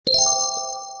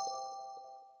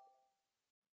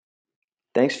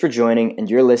Thanks for joining, and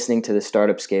you're listening to the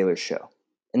Startup Scalers Show.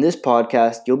 In this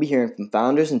podcast, you'll be hearing from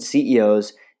founders and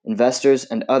CEOs, investors,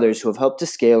 and others who have helped to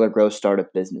scale or grow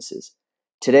startup businesses.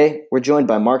 Today, we're joined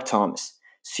by Mark Thomas,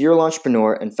 serial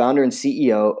entrepreneur and founder and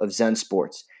CEO of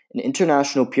ZenSports, an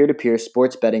international peer-to-peer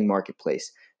sports betting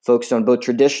marketplace focused on both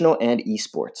traditional and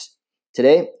esports.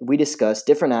 Today, we discuss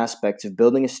different aspects of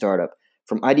building a startup,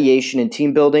 from ideation and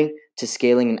team building to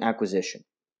scaling and acquisition.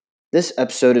 This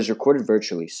episode is recorded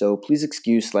virtually, so please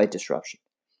excuse slight disruption.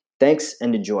 Thanks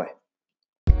and enjoy.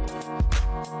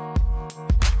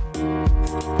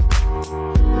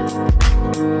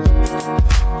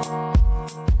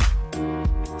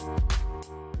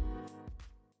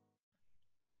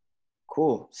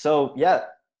 Cool. So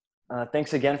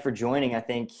thanks again for joining. I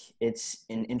think it's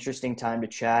an interesting time to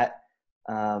chat.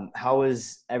 How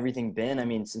has everything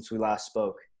been? Since we last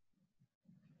spoke.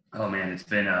 Oh man, it's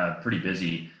been pretty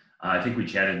busy. I think we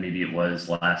chatted, maybe it was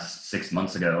last 6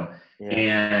 months ago. Yeah.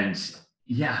 And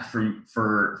yeah, for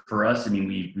us,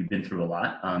 we've been through a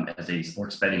lot as a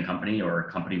sports betting company or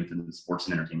a company within the sports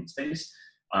and entertainment space.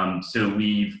 So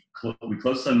we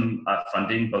closed some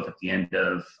funding both at the end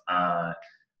of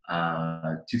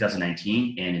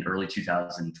 2019 and in early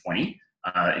 2020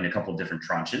 in a couple of different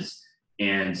tranches.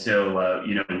 And so,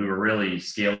 we were really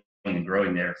scaling and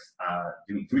growing there,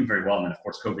 doing very well. And then of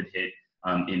course, COVID hit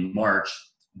in March,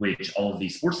 which all of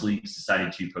these sports leagues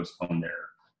decided to postpone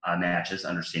their matches,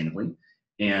 understandably.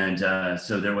 And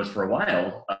so there was, for a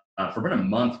while, for about a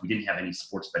month, we didn't have any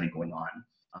sports betting going on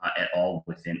at all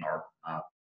within our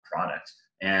product.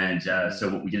 And so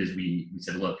what we did is we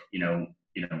said, look,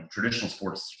 traditional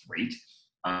sports is great,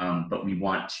 but we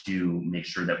want to make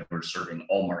sure that we're serving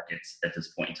all markets at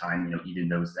this point in time, even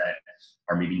those that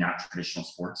are maybe not traditional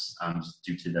sports, just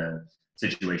due to the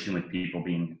situation with people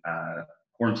being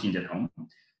quarantined at home.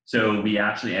 So we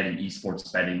actually added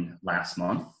esports betting last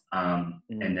month, and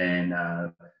then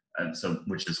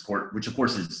which of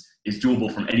course is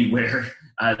doable from anywhere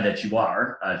that you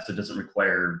are, so it doesn't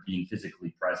require being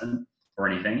physically present or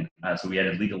anything. So we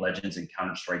added League of Legends and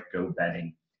Counter-Strike Go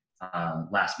betting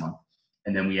last month,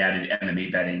 and then we added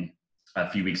MMA betting a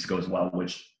few weeks ago as well,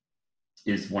 which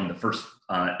is one of the first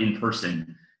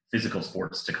in-person physical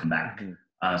sports to come back.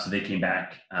 So they came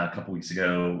back a couple weeks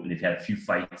ago, and they've had a few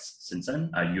fights since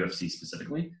then, UFC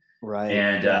specifically. Right.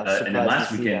 And then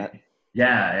last weekend,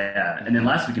 and then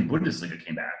last weekend Bundesliga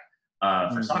came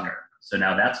back for soccer. So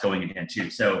now that's going again too.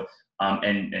 So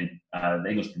and the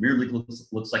English Premier League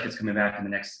looks like it's coming back in the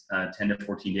next 10 to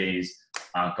 14 days.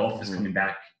 Golf is coming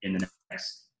back in the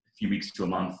next few weeks to a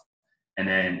month, and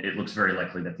then it looks very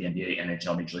likely that the NBA,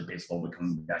 NHL, Major League Baseball would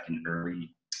come back in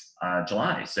early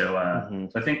July. So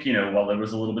I think, while there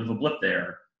was a little bit of a blip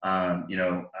there,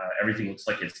 everything looks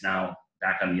like it's now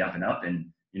back on the up and up,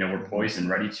 and we're poised and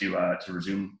ready to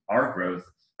resume our growth,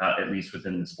 at least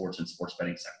within the sports and sports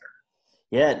betting sector.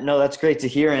 Yeah, no, that's great to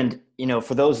hear. And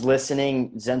for those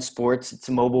listening, ZenSports, it's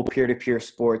a mobile peer-to-peer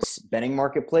sports betting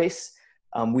marketplace.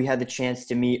 We had the chance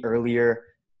to meet earlier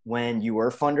when you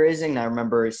were fundraising, and I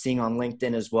remember seeing on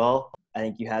LinkedIn as well. I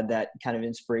think you had that kind of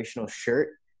inspirational shirt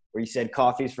where you said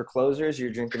 "Coffee's for closers."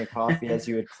 You're drinking a coffee as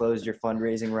you had closed your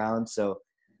fundraising round. So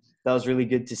that was really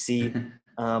good to see.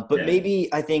 Maybe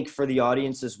I think for the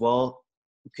audience as well,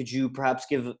 could you perhaps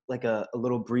give like a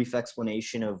little brief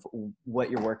explanation of what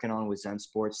you're working on with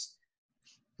ZenSports?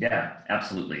 Yeah,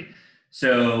 absolutely.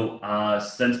 So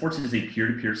ZenSports is a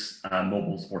peer-to-peer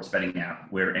mobile sports betting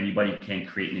app where anybody can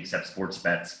create and accept sports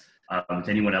bets with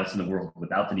anyone else in the world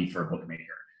without the need for a bookmaker.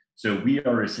 So we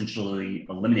are essentially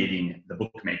eliminating the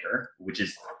bookmaker, which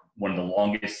is one of the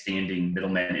longest standing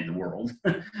middlemen in the world.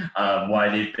 Why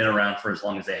they've been around for as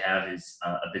long as they have is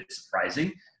a bit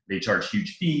surprising. They charge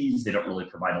huge fees. They don't really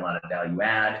provide a lot of value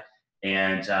add.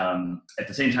 And at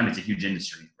the same time, it's a huge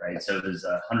industry, right? So there's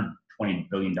 $120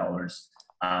 billion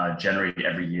generated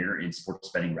every year in sports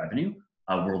betting revenue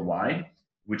worldwide,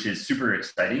 which is super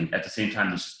exciting. At the same time,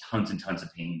 there's tons and tons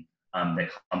of pain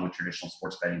that come with traditional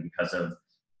sports betting because of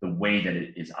the way that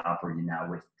it is operating now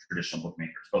with traditional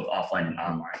bookmakers, both offline and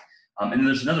online. And then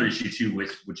there's another issue too,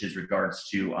 which is regards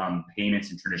to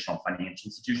payments in traditional financial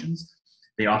institutions.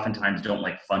 They oftentimes don't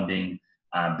like funding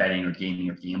betting or gaming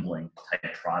or gambling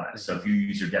type products. So if you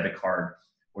use your debit card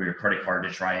or your credit card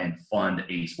to try and fund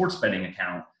a sports betting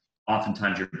account,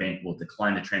 oftentimes your bank will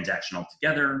decline the transaction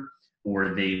altogether,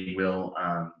 or they will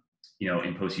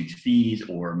impose huge fees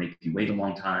or make you wait a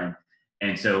long time.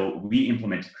 And so we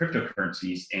implemented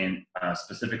cryptocurrencies, and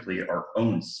specifically our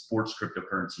own sports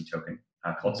cryptocurrency token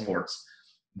called Sports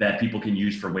that people can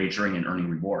use for wagering and earning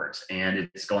rewards. And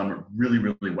it's gone really,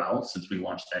 really well since we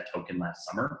launched that token last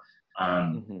summer.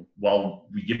 Mm-hmm. While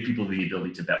we give people the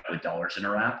ability to bet with dollars in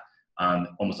our app,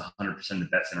 almost 100% of the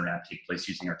bets in our app take place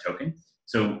using our token.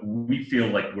 So we feel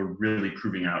like we're really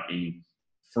proving out a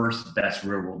first best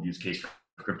real world use case for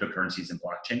cryptocurrencies and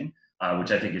blockchain,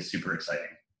 which I think is super exciting.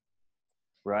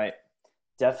 Right.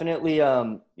 Definitely,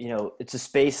 it's a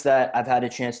space that I've had a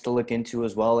chance to look into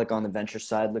as well, like on the venture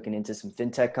side, looking into some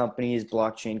fintech companies,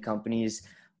 blockchain companies.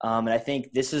 And I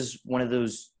think this is one of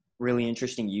those really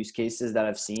interesting use cases that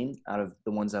I've seen out of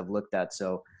the ones I've looked at.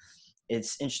 So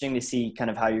it's interesting to see kind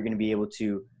of how you're going to be able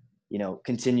to,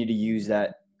 continue to use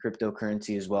that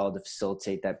cryptocurrency as well to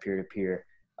facilitate that peer-to-peer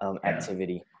Yeah.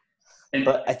 activity. And,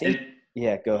 But I think, and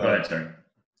yeah, go go ahead. ahead, sorry.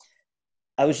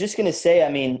 I was just going to say, I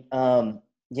mean,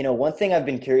 one thing I've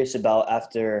been curious about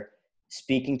after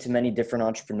speaking to many different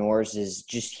entrepreneurs is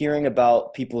just hearing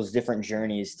about people's different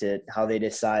journeys to how they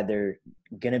decide they're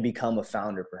going to become a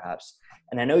founder, perhaps.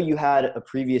 And I know you had a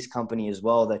previous company as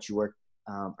well that you worked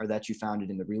or that you founded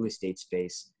in the real estate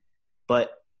space.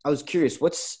 But I was curious,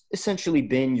 what's essentially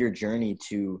been your journey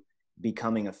to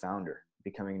becoming a founder,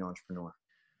 becoming an entrepreneur?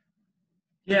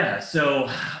 Yeah, so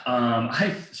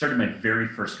I started my very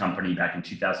first company back in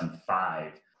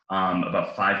 2005,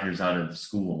 about 5 years out of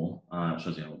school.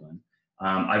 Shows you how old I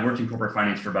am. I worked in corporate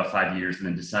finance for about 5 years and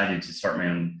then decided to start my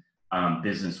own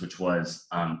business, which was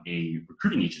a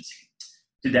recruiting agency.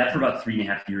 Did that for about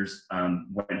 3.5 years,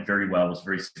 went very well, was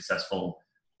very successful.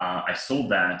 I sold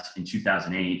that in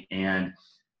 2008, and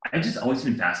I just always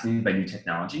been fascinated by new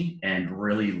technology and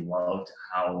really loved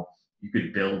how you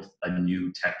could build a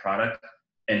new tech product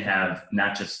and have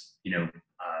not just a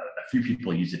few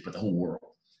people use it, but the whole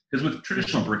world. Because with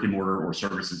traditional brick and mortar or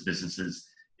services businesses,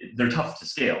 they're tough to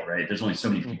scale, right? There's only so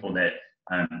many people that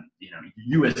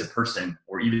you as a person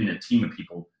or even a team of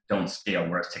people don't scale,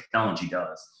 whereas technology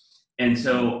does. And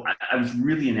so I was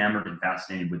really enamored and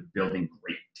fascinated with building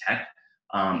great tech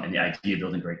and the idea of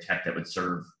building great tech that would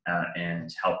serve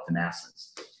and help the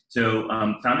masses. So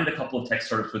founded a couple of tech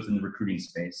startups within the recruiting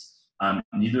space.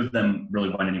 Neither of them really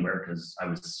went anywhere because I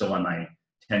was still on my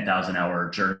 10,000 hour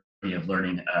journey of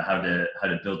learning how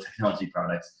to build technology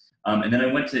products. And then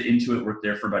I went to Intuit, worked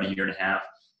there for about 1.5 years,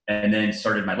 and then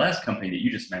started my last company that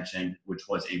you just mentioned, which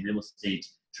was a real estate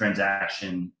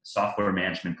transaction software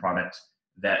management product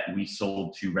that we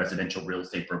sold to residential real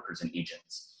estate brokers and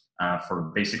agents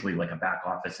for basically like a back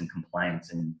office and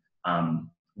compliance and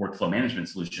workflow management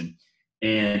solution.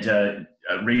 And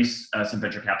raised some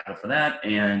venture capital for that.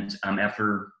 And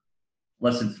after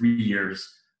less than 3 years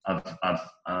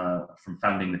from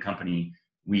founding the company,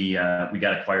 we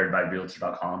got acquired by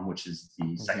Realtor.com, which is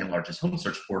the second largest home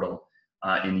search portal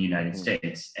in the United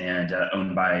States, and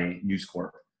owned by News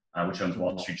Corp, which owns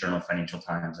Wall Street Journal, Financial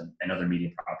Times, and other media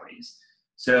properties.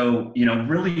 So,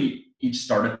 really each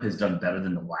startup has done better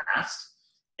than the last.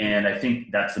 And I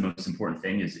think that's the most important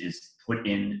thing is put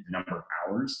in the number of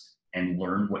hours and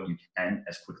learn what you can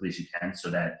as quickly as you can so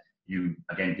that you,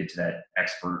 again, get to that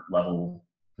expert level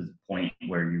point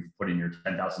where you've put in your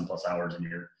 10,000 plus hours and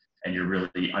you're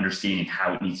really understanding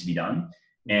how it needs to be done.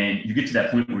 And you get to that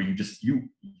point where it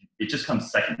just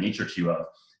comes second nature to you of,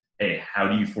 hey, how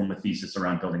do you form a thesis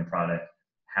around building a product?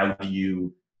 How do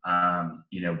you,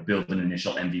 build an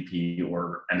initial MVP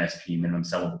or MSP, minimum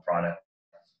sellable product?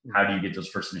 How do you get those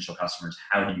first initial customers?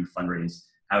 How do you fundraise?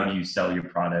 How do you sell your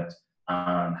product?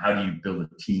 How do you build a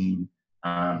team?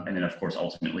 And then, of course,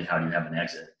 ultimately, how do you have an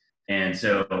exit? And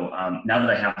so now that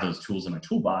I have those tools in my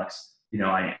toolbox, you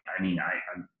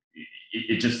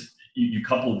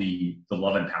couple the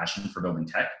love and passion for building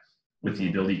tech with the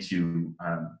ability to,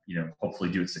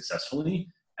 hopefully do it successfully.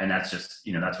 And that's just,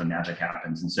 that's when magic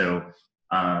happens. And so,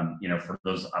 for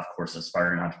those, of course,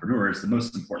 aspiring entrepreneurs, the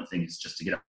most important thing is just to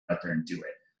get out there and do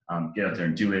it. Get out there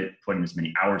and do it, put in as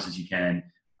many hours as you can,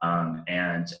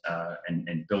 and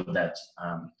build that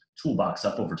toolbox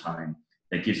up over time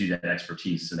that gives you that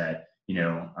expertise so that,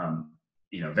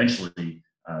 eventually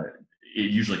it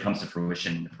usually comes to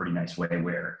fruition in a pretty nice way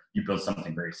where you build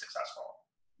something very successful.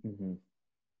 Mm-hmm.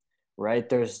 Right.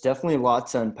 There's definitely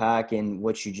lots to unpack in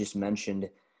what you just mentioned.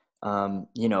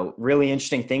 Really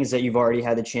interesting things that you've already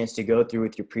had the chance to go through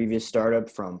with your previous startup,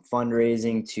 from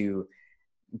fundraising to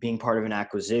being part of an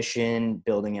acquisition,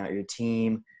 building out your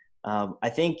team. I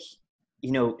think,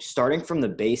 starting from the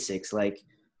basics, like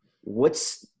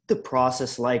what's the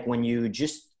process like when you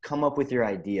just come up with your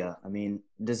idea? I mean,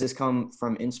 does this come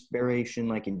from inspiration,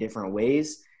 like in different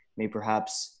ways? Maybe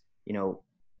perhaps,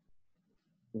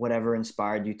 whatever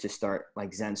inspired you to start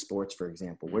like ZenSports, for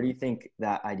example. Where do you think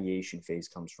that ideation phase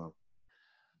comes from?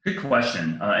 Good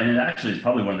question. And it actually is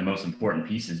probably one of the most important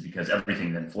pieces because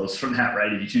everything then flows from that,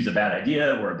 right? If you choose a bad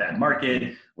idea or a bad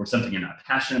market or something you're not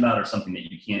passionate about or something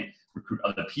that you can't recruit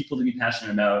other people to be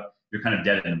passionate about, you're kind of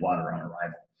dead in the water on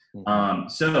arrival.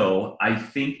 So I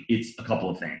think it's a couple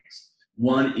of things.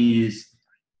 One is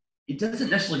it doesn't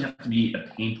necessarily have to be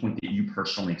a pain point that you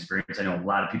personally experience. I know a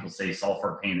lot of people say solve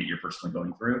for a pain that you're personally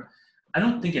going through. I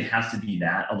don't think it has to be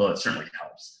that, although it certainly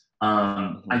helps.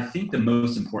 I think the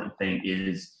most important thing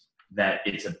is that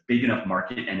it's a big enough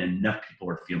market and enough people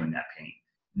are feeling that pain,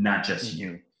 not just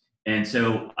you. And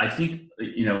so I think,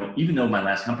 even though my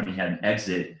last company had an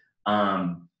exit,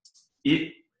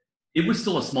 it was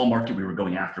still a small market we were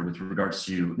going after with regards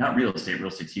to not real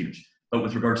estate's huge, but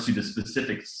with regards to the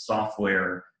specific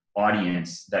software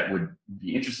audience that would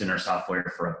be interested in our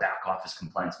software for a back office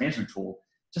compliance management tool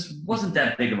just wasn't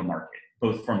that big of a market,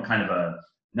 both from kind of a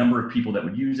number of people that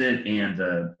would use it and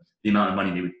the amount of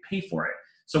money they would pay for it.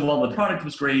 So while the product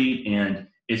was great and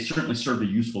it certainly served a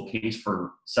useful case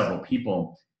for several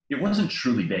people, it wasn't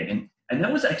truly big. And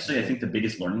that was actually, I think, the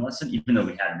biggest learning lesson, even though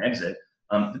we had an exit.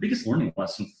 The biggest learning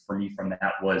lesson for me from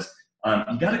that was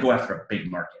you got to go after a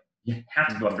big market. You have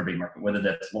to go after a big market, whether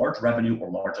that's large revenue or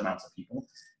large amounts of people.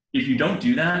 If you don't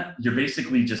do that, you're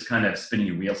basically just kind of spinning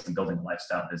your wheels and building a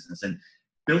lifestyle business. And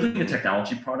building a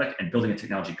technology product and building a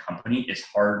technology company is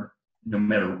hard, no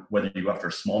matter whether you go after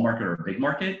a small market or a big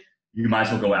market. You might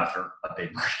as well go after a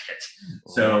big market.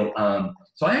 So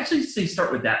I actually say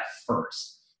start with that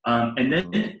first. And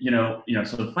then,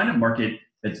 so find a market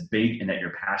that's big and that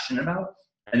you're passionate about,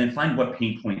 and then find what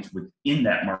pain points within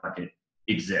that market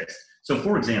exist. So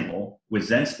for example, with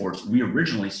ZenSports, we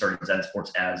originally started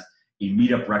ZenSports as a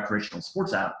meetup recreational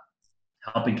sports app,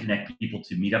 helping connect people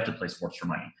to meet up to play sports for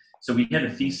money. So we had a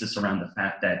thesis around the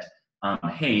fact that,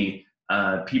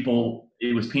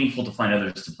 it was painful to find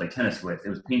others to play tennis with. It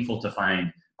was painful to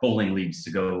find bowling leagues to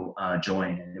go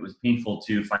join. And it was painful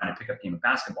to find a pickup game of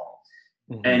basketball.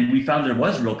 And we found there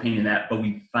was real pain in that, but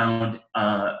we found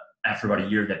after about a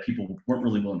year that people weren't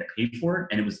really willing to pay for it.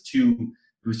 And it was too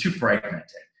fragmented.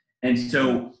 And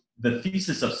so the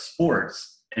thesis of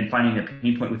sports and finding a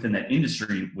pain point within that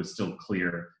industry was still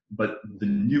clear, but the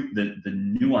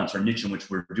nuance or niche in which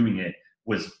we're doing it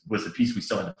was the piece we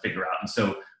still had to figure out. And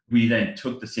so we then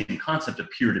took the same concept of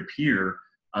peer-to-peer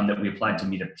that we applied to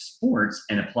meetup sports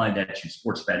and applied that to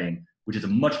sports betting, which is a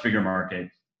much bigger market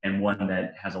and one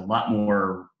that has a lot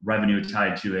more revenue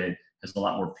tied to it, has a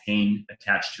lot more pain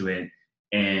attached to it,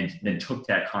 and then took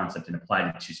that concept and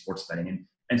applied it to sports betting.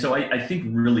 And so I think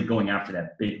really going after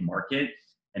that big market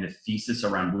and a thesis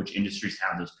around which industries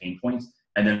have those pain points,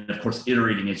 and then of course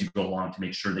iterating as you go along to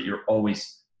make sure that you're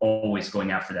always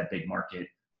going after that big market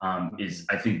is,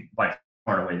 I think, by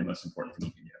far away the most important thing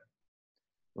you can do.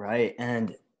 Right.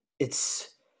 And it's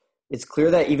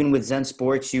clear that even with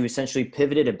ZenSports, you essentially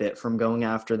pivoted a bit from going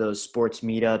after those sports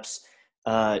meetups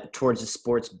towards the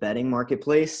sports betting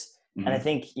marketplace. And I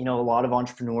think, a lot of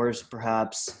entrepreneurs,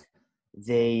 perhaps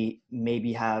they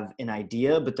maybe have an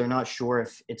idea, but they're not sure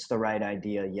if it's the right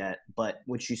idea yet. But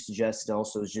what you suggested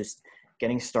also is just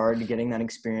getting started, getting that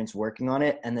experience, working on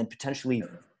it, and then potentially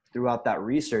throughout that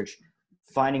research,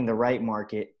 finding the right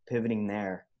market, pivoting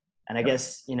there. And I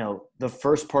guess, the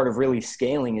first part of really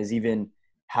scaling is even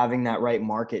having that right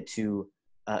market to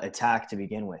attack to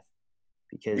begin with.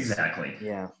 Because exactly.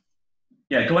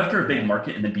 Yeah, go after a big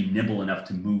market and then be nimble enough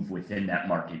to move within that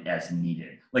market as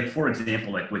needed. Like, for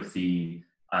example, like with the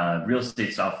real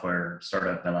estate software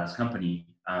startup, my last company,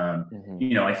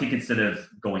 I think instead of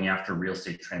going after real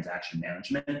estate transaction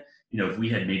management, if we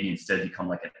had maybe instead become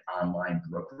like an online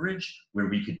brokerage where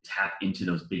we could tap into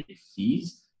those big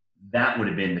fees, that would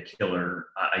have been the killer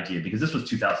idea, because this was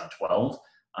 2012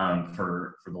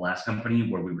 for the last company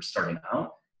where we were starting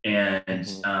out. And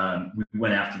we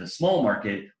went after the small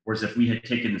market, whereas if we had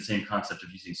taken the same concept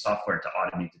of using software to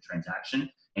automate the transaction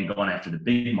and gone after the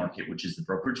big market, which is the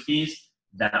brokerage fees,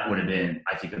 that would have been,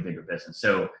 I think, a bigger business.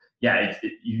 So yeah,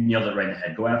 you nailed it right in the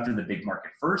head. Go after the big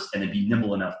market first and then be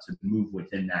nimble enough to move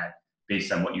within that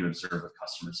based on what you observe with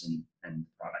customers and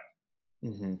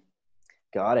product.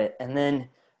 Got it. And then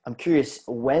I'm curious,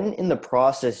 when in the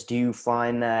process do you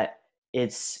find that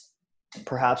it's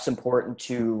perhaps important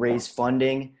to raise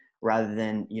funding rather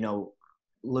than,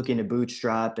 looking to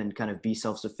bootstrap and kind of be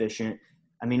self-sufficient?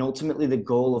 I mean, ultimately the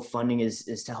goal of funding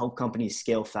is to help companies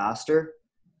scale faster.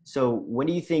 So when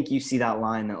do you think you see that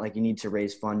line that like you need to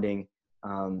raise funding,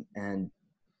 and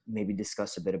maybe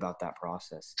discuss a bit about that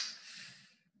process?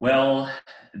 Well,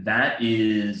 that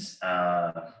is,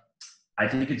 I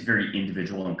think it's very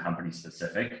individual and company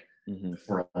specific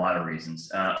for a lot of reasons.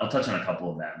 I'll touch on a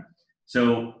couple of them.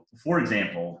 So for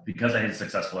example, because I had a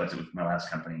successful exit with my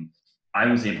last company, I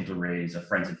was able to raise a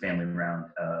friends and family round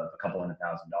of a couple $100,000,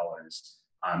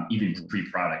 even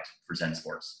pre-product for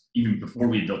ZenSports, even before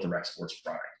we had built the Rec Sports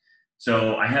product.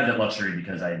 So I had that luxury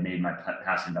because I had made my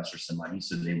past investors some money,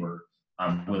 so they were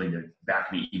willing to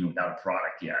back me even without a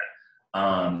product yet.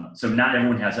 So not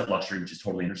everyone has that luxury, which is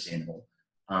totally understandable.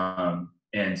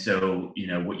 And so,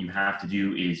 what you have to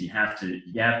do is you have to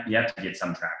get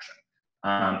some traction.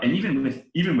 And even with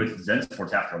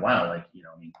ZenSports, after a while, you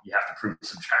have to prove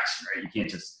some traction, right? You can't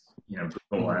just,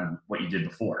 go on what you did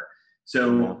before.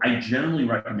 So I generally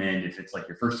recommend, if it's like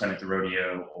your first time at the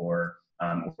rodeo, or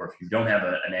if you don't have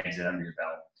an exit under your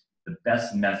belt, the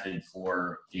best method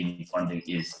for gaining funding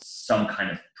is some kind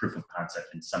of proof of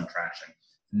concept and some traction.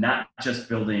 Not just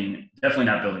definitely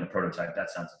not building a prototype,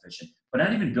 that's not sufficient, but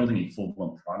not even building a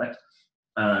full-blown product,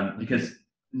 because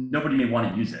nobody may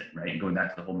want to use it, right? Going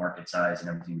back to the whole market size and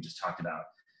everything we just talked about.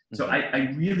 So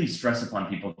I really stress upon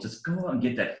people, just go out and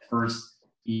get that first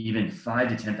even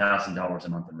 $5,000 to $10,000 a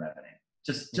month in revenue.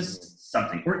 Just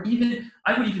something. Or even,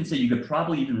 I would even say you could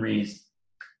probably even raise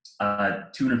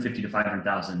 $250,000 to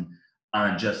 $500,000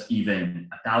 on just even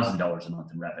 $1,000 a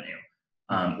month in revenue,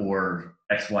 or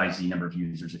XYZ number of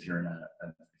users if you're in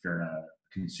a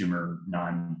consumer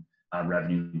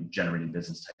non-revenue generating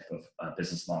business type of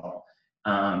business model.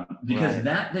 Because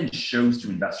that then shows to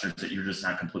investors that you're just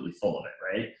not completely full of it,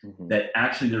 right? That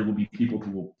actually there will be people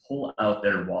who will pull out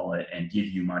their wallet and give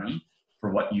you money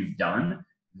for what you've done.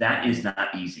 That is not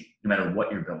easy, no matter what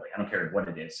you're building. I don't care what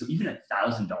it is. So even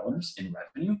 $1,000 in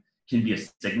revenue can be a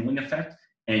signaling effect,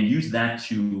 and use that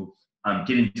to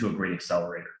get into a great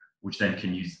accelerator, which then you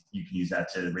can use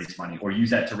that to raise money, or use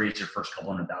that to raise your first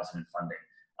couple $100,000 in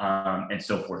funding, and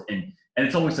so forth. And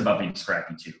it's always about being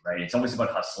scrappy too, right? It's always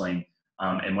about hustling.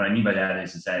 And what I mean by that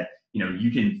is that,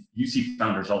 you see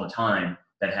founders all the time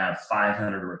that have $500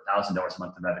 or $1,000 a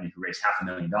month in revenue who raise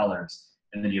 $500,000.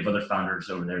 And then you have other founders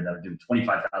over there that are doing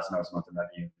 $25,000 a month in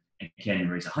revenue and can't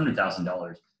even raise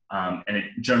 $100,000. And it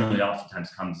generally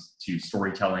oftentimes comes to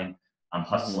storytelling,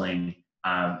 hustling,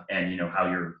 and how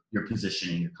you're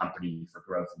positioning your company for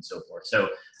growth and so forth. So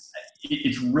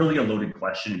it's really a loaded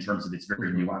question in terms of it's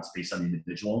very nuanced based on the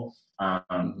individual.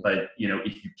 But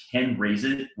if you can raise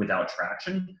it without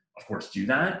traction, of course do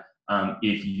that.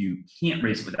 If you can't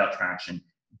raise it without traction,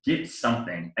 get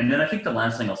something. And then I think the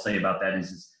last thing I'll say about that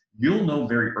is you'll know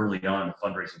very early on in the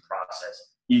fundraising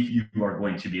process if you are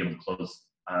going to be able to close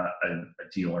a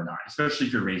deal or not, especially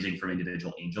if you're raising from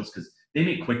individual angels, because they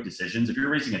make quick decisions. If you're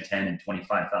raising a $10,000 and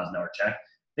 $25,000 check,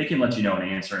 they can let you know an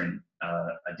answer in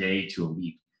a day to a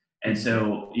week. And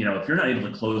so, if you're not able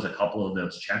to close a couple of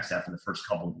those checks after the first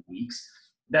couple of weeks,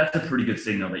 that's a pretty good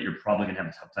signal that you're probably going to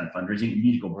have a tough time fundraising. You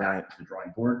need to go back to the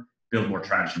drawing board, build more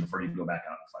traction before you can go back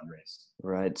out and fundraise.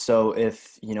 Right. So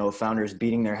if, a founder is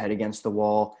beating their head against the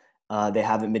wall, they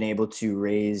haven't been able to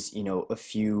raise, a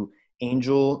few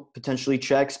angel potentially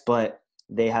checks, but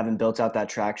they haven't built out that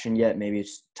traction yet. Maybe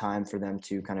it's time for them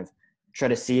to kind of try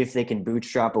to see if they can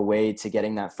bootstrap a way to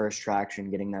getting that first traction,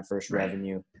 getting that first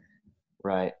revenue.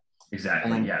 Right.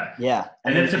 Exactly. And, yeah. Yeah.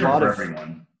 And it's different for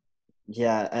everyone.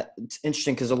 Yeah. It's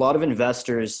interesting because a lot of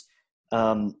investors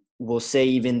will say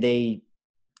even they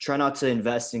try not to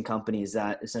invest in companies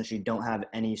that essentially don't have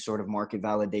any sort of market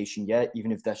validation yet,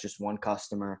 even if that's just one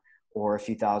customer or a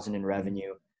few thousand in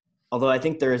revenue. Although I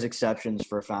think there is exceptions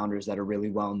for founders that are really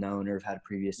well known or have had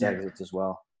previous exits as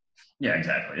well. Yeah,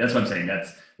 exactly. That's what I'm saying.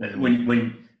 That's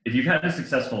when if you've had a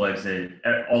successful exit,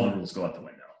 all the rules go out the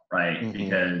window, right?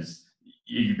 Because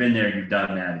you've been there, you've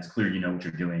done that. It's clear you know what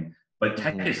you're doing. But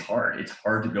tech is hard. It's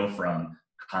hard to go from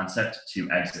concept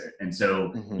to exit. And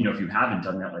so, if you haven't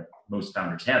done that, like most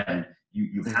founders haven't,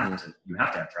 you have to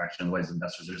have traction. Otherwise,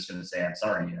 investors are just going to say, "I'm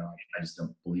sorry, I just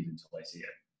don't believe it until I see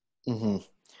it."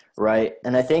 Right.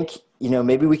 And I think,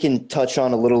 maybe we can touch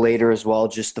on a little later as well,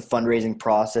 just the fundraising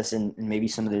process and maybe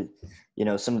some of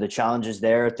the challenges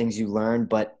there, things you learned.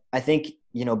 But I think,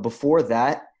 before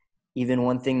that, even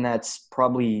one thing that's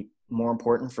probably more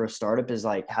important for a startup is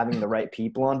like having the right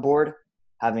people on board,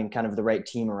 having kind of the right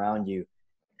team around you.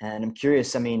 And I'm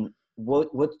curious,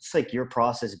 what's like your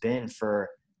process been for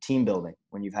team building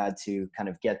when you've had to kind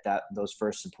of get those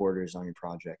first supporters on your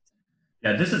project?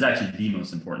 Yeah, this is actually the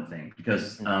most important thing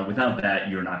because without that,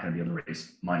 you're not going to be able to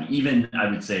raise money. Even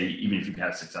if you've had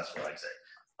a successful exit.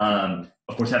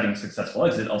 Of course, having a successful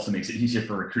exit also makes it easier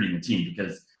for recruiting the team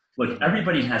because, look,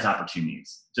 everybody has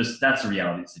opportunities. Just that's the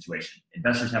reality of the situation.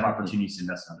 Investors have opportunities to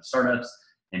invest in other startups.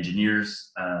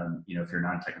 Engineers, if you're a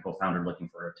non-technical founder looking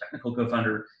for a technical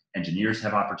co-founder, engineers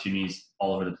have opportunities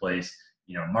all over the place.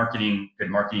 Good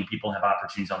marketing people have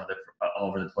opportunities all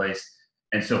over the place.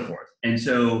 and so forth. And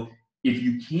so if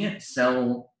you can't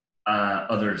sell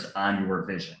others on your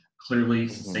vision clearly,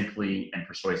 succinctly, and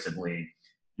persuasively,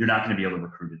 you're not going to be able to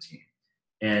recruit a team.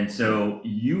 And so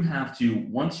you have to,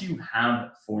 once you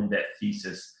have formed that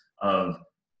thesis of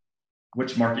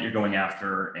which market you're going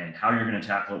after and how you're going to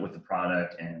tackle it with the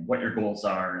product and what your goals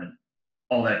are and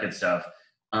all that good stuff,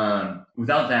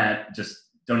 without that, just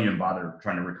don't even bother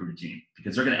trying to recruit a team,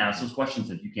 because they're going to ask those questions.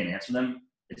 If you can't answer them,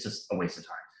 it's just a waste of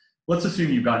time. Let's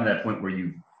assume you've gotten to that point where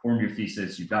you've formed your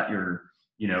thesis, you've got your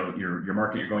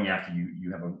market you're going after,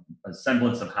 you have a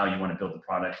semblance of how you want to build the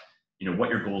product, what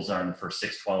your goals are in the first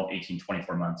 6, 12, 18,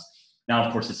 24 months. Now,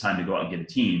 of course, it's time to go out and get a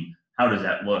team. How does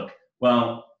that look?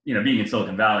 Well, being in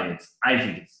Silicon Valley, I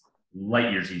think it's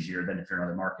light years easier than if you're in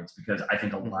other markets, because I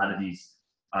think a lot of these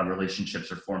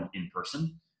relationships are formed in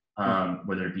person,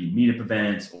 whether it be meetup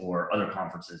events or other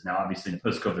conferences. Now, obviously, in a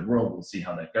post-COVID world, we'll see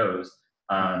how that goes.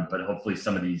 But hopefully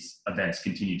some of these events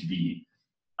continue to be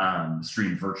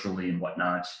streamed virtually and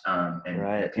whatnot.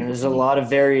 And there's a lot of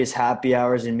various happy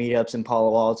hours and meetups in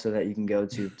Palo Alto that you can go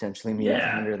to, potentially meet a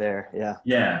founder there.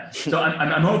 Yeah. So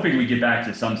I'm hoping we get back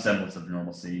to some semblance of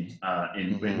normalcy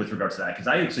with regards to that, because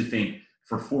I actually think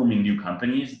for forming new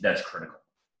companies, that's critical.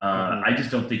 I just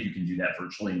don't think you can do that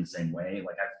virtually in the same way.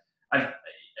 Like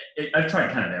I've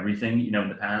tried kind of everything, in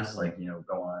the past, like,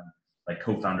 go on like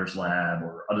Co-Founders Lab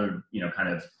or other, kind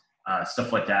of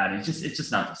stuff like that. It's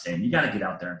just not the same. You got to get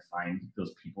out there and find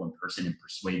those people in person and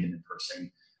persuade them in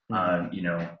person.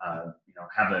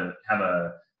 Have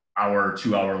a hour,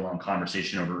 2 hour long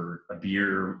conversation over a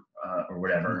beer or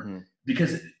whatever,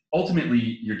 because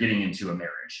ultimately you're getting into a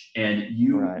marriage and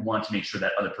you want to make sure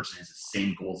that other person has the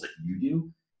same goals that you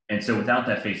do. And so without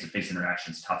that face-to-face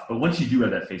interaction, it's tough. But once you do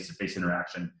have that face-to-face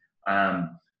interaction,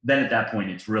 then at that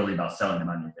point, it's really about selling them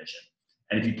on your vision.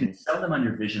 And if you can sell them on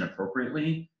your vision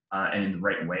appropriately and in the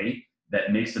right way,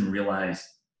 that makes them realize,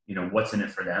 what's in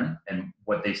it for them and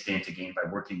what they stand to gain by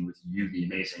working with you, the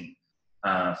amazing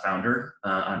founder,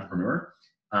 entrepreneur,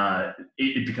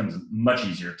 it becomes much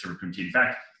easier to recruit you. In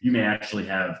fact, you may actually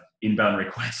have inbound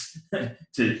requests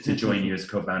to join you as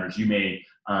co-founders. You may,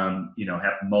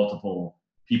 have multiple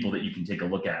people that you can take a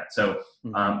look at. So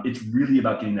it's really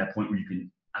about getting that point where you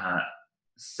can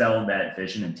sell that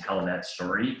vision and tell that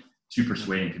story to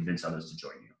persuade and convince others to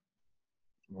join you.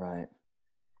 Right.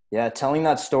 Yeah, telling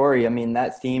that story,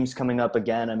 that theme's coming up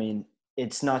again.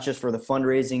 It's not just for the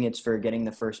fundraising, it's for getting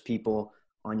the first people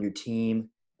on your team.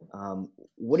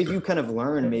 What have you kind of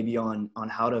learned maybe on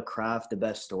how to craft the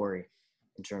best story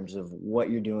in terms of what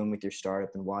you're doing with your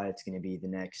startup and why it's going to be the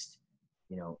next,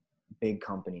 big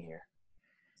company here?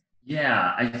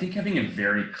 Yeah, I think having a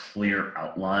very clear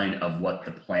outline of what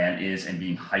the plan is and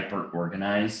being hyper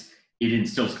organized, it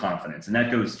instills confidence. And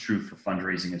that goes true for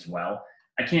fundraising as well.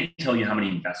 I can't tell you how many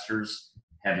investors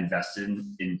have invested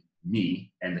in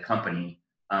me and the company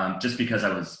just because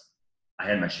I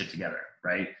had my shit together,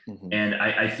 right? And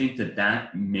I think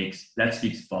that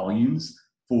speaks volumes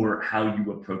for how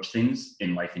you approach things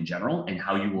in life in general and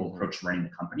how you will approach running the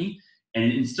company. And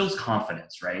it instills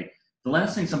confidence, right? The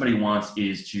last thing somebody wants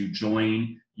is to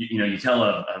join, you tell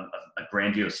a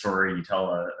grandiose story, you tell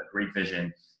a great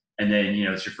vision, and then,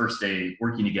 it's your first day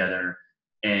working together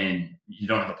and you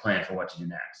don't have a plan for what to do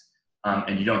next.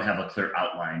 And you don't have a clear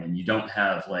outline, and you don't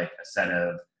have like a set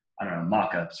of,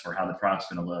 mock-ups for how the product's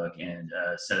going to look, and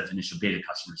a set of initial beta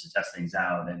customers to test things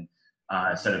out, and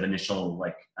a set of initial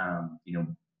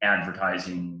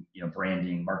advertising,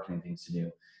 branding, marketing things to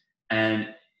do.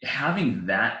 And having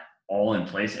that all in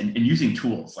place and using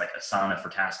tools like Asana for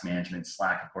task management,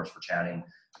 Slack, of course, for chatting,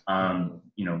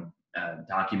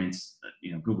 documents,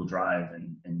 Google Drive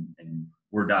and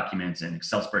Word documents and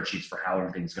Excel spreadsheets for how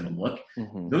everything's going to look.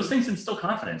 Those things instill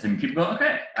confidence. And people go,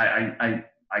 okay,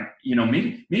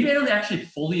 maybe I don't actually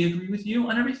fully agree with you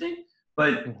on everything,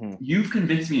 but you've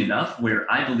convinced me enough where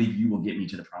I believe you will get me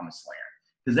to the promised land.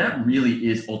 Because that really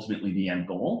is ultimately the end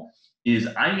goal. Is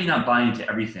I may not buy into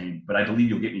everything, but I believe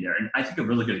you'll get me there. And I think a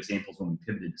really good example is when we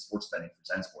pivoted to sports betting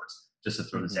for ZenSports, just to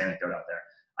throw this anecdote out there.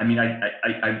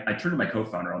 I turned to my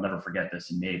co-founder, I'll never forget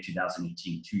this, in May of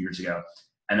 2018, 2 years ago.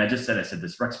 And I said,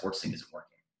 this rec sports thing isn't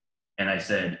working. And I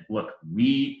said, look,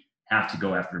 we have to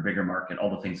go after a bigger market,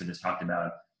 all the things I just talked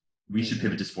about. We should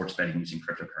pivot to sports betting using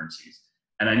cryptocurrencies.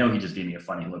 And I know he just gave me a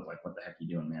funny look, like, what the heck are you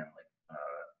doing, man? Like,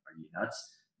 are you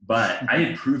nuts? But I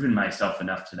had proven myself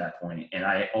enough to that point, and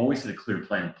I always had a clear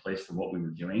plan in place for what we were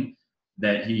doing,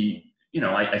 that he,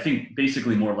 I think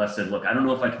basically more or less said, look, I don't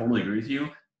know if I totally agree with you,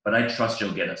 but I trust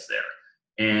you'll get us there.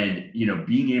 And,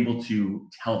 being able to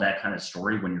tell that kind of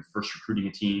story when you're first recruiting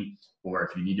a team, or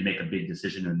if you need to make a big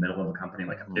decision in the middle of a company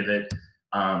like a pivot,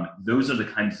 Those are the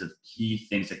kinds of key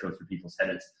things that go through people's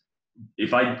heads.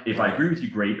 If I agree with you,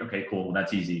 great. Okay, cool.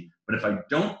 That's easy. But if I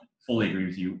don't fully agree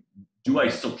with you, do I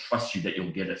still trust you that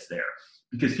you'll get us there?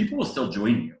 Because people will still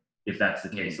join you if that's the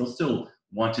case. They'll still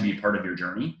want to be a part of your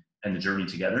journey and the journey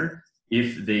together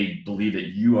if they believe that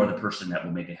you are the person that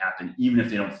will make it happen, even if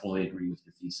they don't fully agree with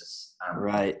your thesis.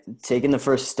 Right. Taking the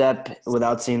first step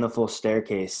without seeing the full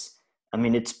staircase. I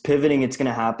mean, it's pivoting. It's going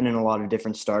to happen in a lot of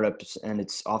different startups, and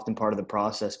it's often part of the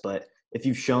process. But if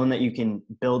you've shown that you can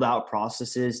build out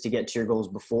processes to get to your goals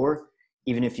before,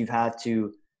 even if you've had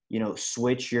to,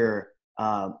 switch your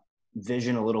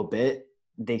vision a little bit,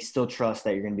 they still trust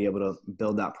that you're going to be able to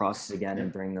build that process again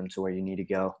and bring them to where you need to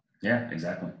go. Yeah,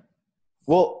 exactly.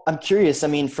 Well, I'm curious. I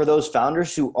mean, for those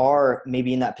founders who are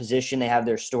maybe in that position, they have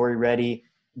their story ready,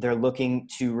 they're looking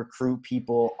to recruit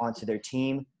people onto their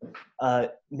team.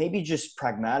 Maybe just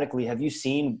pragmatically, have you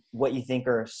seen what you think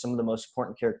are some of the most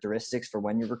important characteristics for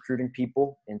when you're recruiting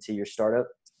people into your startup?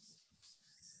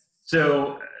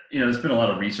 So, there's been a lot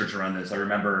of research around this. I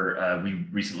remember we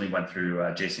recently went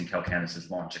through Jason Calacanis'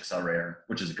 Launch Accelerator,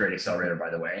 which is a great accelerator, by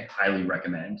the way. Highly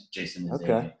recommend. Jason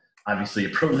is obviously a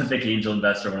prolific angel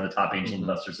investor, one of the top angel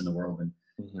investors in the world, and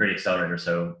great accelerator.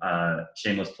 So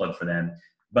shameless plug for them.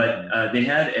 But they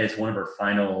had as one of our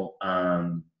final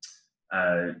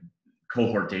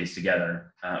cohort days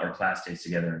together or class days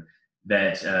together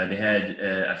that they had,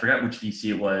 I forgot which VC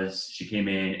it was. She came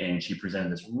in and she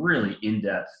presented this really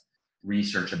in-depth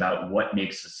research about what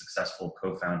makes a successful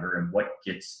co-founder and what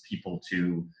gets people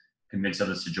to convince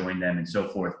others to join them and so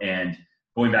forth. And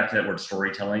going back to that word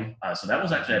storytelling. So that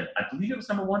was actually, I believe it was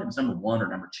number one. It was number one or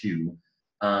number two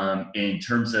in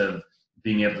terms of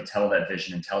being able to tell that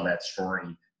vision and tell that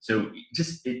story. So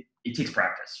it takes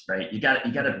practice, right? You got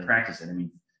to practice it. I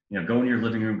mean, go in your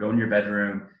living room, go in your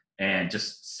bedroom and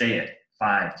just say it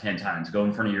 5-10 times. Go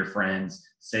in front of your friends,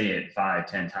 say it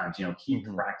 5-10 times. Keep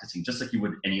practicing just like you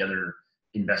would any other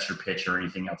investor pitch or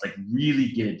anything else. Like really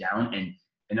get it down and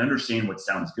understand what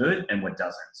sounds good and what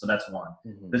doesn't. So that's one.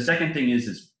 The second thing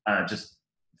is just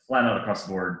flat out across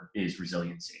the board is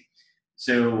resiliency.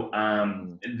 So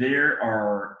there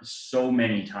are so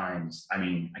many times, I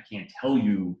mean, I can't tell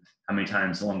you how many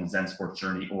times along the ZenSports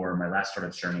journey or my last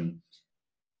startup's journey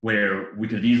where we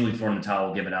could have easily thrown the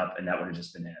towel, give it up, and that would have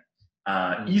just been it.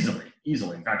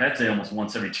 Easily. In fact, I'd say almost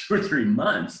once every 2 or 3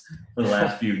 months for the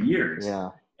last few years. Yeah.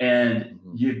 And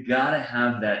you've got to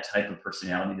have that type of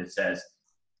personality that says,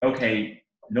 okay,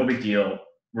 no big deal.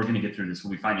 We're going to get through this.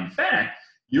 We'll be fine. In fact,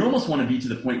 you almost want to be to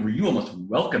the point where you almost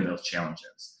welcome those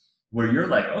challenges, where you're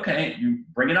like, okay, you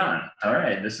bring it on. All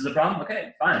right, this is a problem.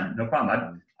 Okay, fine, no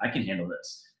problem. I can handle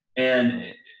this.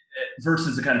 And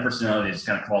versus the kind of personality that just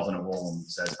kind of crawls in a hole and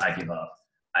says, I give up.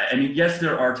 I mean, yes,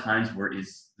 there are times where it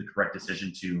is the correct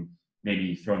decision to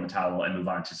maybe throw in the towel and move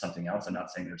on to something else. I'm not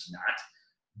saying there's not.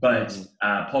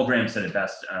 But Paul Graham said it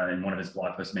best in one of his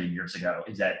blog posts many years ago,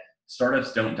 is that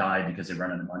startups don't die because they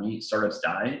run out of money. Startups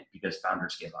die because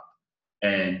founders give up.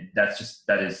 And that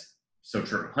is so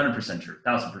true, 100% true,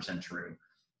 1,000% true.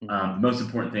 The most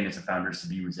important thing as a founder is to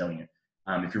be resilient.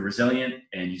 If you're resilient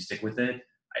and you stick with it,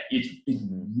 it's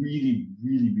really,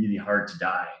 really, really hard to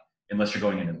die unless you're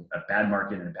going in a bad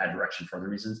market and a bad direction for other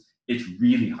reasons. It's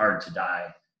really hard to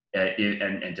die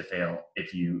and to fail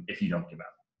if you don't give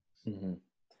up.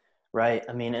 Right.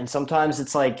 I mean, and sometimes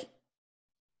it's like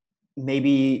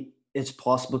maybe it's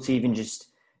possible to even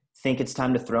just think it's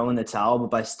time to throw in the towel, but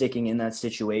by sticking in that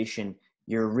situation,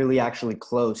 you're really actually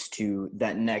close to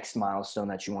that next milestone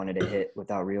that you wanted to hit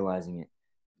without realizing it.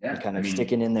 Yeah, and kind of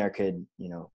sticking in there could,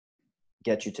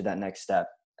 get you to that next step.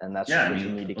 And that's what you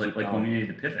need to keep going. When we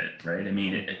needed to pivot, right? I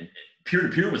mean,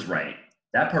 peer-to-peer was right.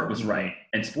 That part was right.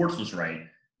 And sports was right.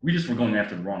 We just were going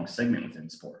after the wrong segment within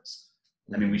sports.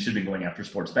 I mean, we should have been going after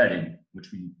sports betting,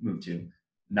 which we moved to,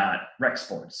 not rec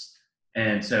sports.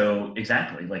 And so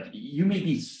exactly, like you may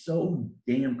be so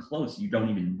damn close, you don't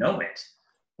even know it.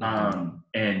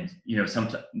 And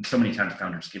so many times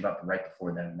founders give up right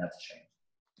before then, and that's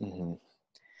a shame.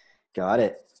 Got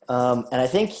it. And I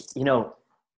think,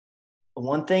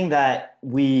 one thing that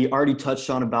we already touched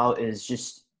on about is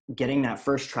just getting that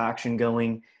first traction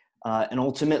going. And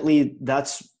ultimately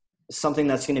that's something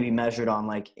that's going to be measured on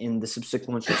like in the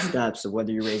subsequent steps of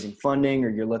whether you're raising funding or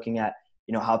you're looking at,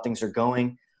 how things are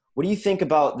going. What do you think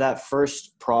about that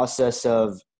first process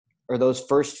or those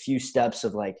first few steps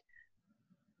of like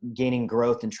gaining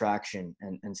growth and traction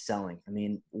and selling? I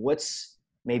mean, what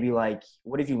have you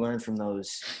learned from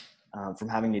those, from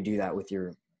having to do that with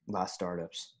your last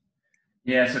startups?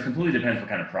 Yeah, so it completely depends what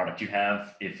kind of product you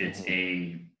have. If it's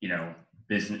a,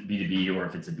 business B2B or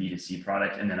if it's a B2C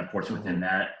product. And then of course within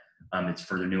that, It's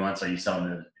further nuanced. Are you selling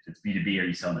to, if it's B2B, are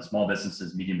you selling to small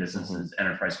businesses, medium businesses,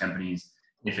 enterprise companies?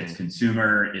 If it's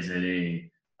consumer, is it is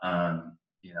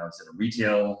it a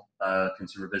retail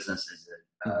consumer business? Is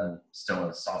it still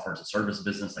a software as a service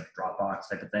business like Dropbox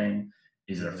type of thing?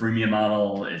 Is it a freemium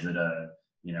model? Is it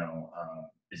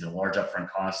is it a large upfront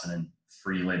cost and then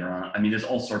free later on? I mean, there's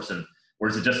all sorts of, or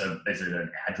is it just is it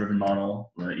an ad driven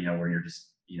model where you're just,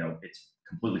 it's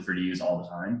completely free to use all the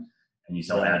time and you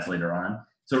sell ads later on?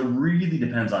 So it really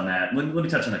depends on that. Let me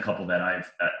touch on a couple that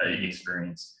I've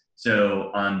experienced.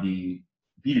 So on the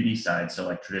B2B side, so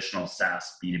like traditional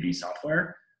SaaS B2B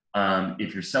software,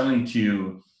 if you're selling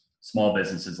to small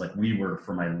businesses like we were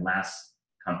for my last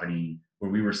company where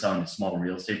we were selling to small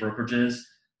real estate brokerages,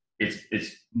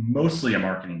 it's mostly a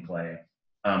marketing play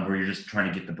where you're just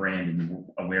trying to get the brand and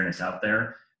awareness out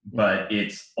there. But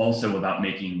it's also about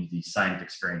making the sign-up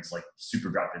experience like super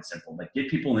drop-in simple. Like get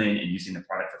people in and using the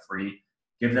product for free.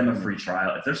 Give them a free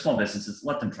trial. If they're small businesses,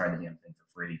 let them try the damn thing for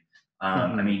free.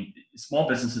 I mean, small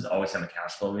businesses always have a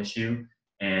cash flow issue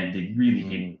and they really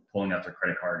hate pulling out their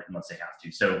credit card unless they have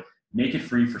to. So make it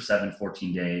free for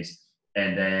 14 days.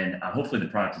 And then hopefully the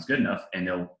product is good enough and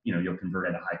you'll convert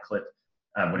at a high clip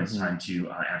when it's time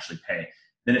to actually pay.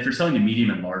 Then if you're selling to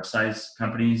medium and large size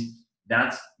companies,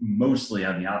 that's mostly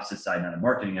on the opposite side, not a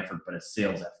marketing effort, but a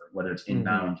sales effort, whether it's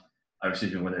inbound,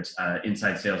 whether it's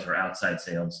inside sales or outside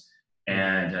sales.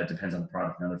 And it depends on the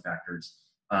product and other factors.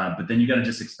 But then you got to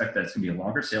just expect that it's going to be a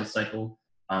longer sales cycle.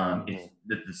 If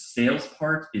the sales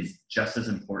part is just as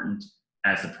important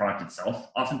as the product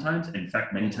itself oftentimes. In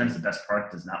fact, many times the best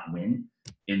product does not win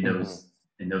in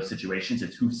those situations.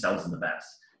 It's who sells the best.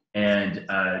 And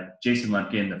Jason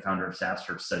Lemkin, the founder of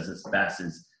SaaStr, says this best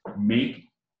is make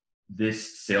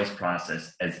this sales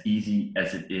process as easy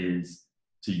as it is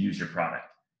to use your product.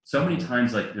 So many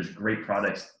times, like there's great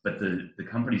products, but the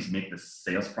companies make the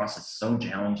sales process so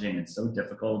challenging and so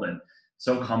difficult and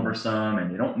so cumbersome,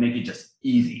 and they don't make it just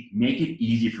easy. Make it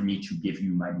easy for me to give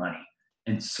you my money.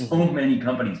 And so many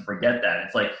companies forget that.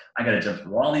 It's like, I got to jump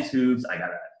through all these hoops. I got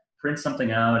to print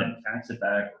something out and fax it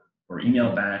back or email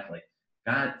it back. Like,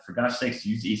 God, for gosh sakes,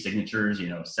 use e-signatures,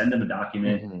 send them a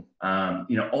document,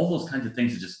 all those kinds of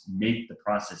things to just make the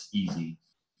process easy.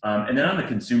 And then on the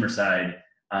consumer side,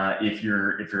 if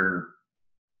you're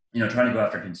trying to go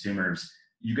after consumers,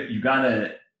 you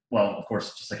gotta, well, of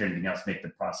course, just like anything else, make the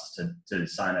process to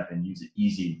sign up and use it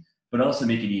easy, but also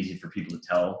make it easy for people to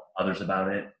tell others about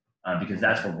it, because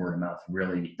that's where word of mouth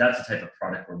that's the type of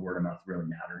product where word of mouth really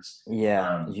matters.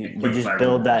 Yeah, you just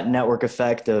build that network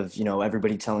effect of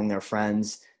everybody telling their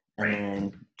friends and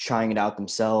then trying it out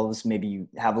themselves. Maybe you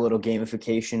have a little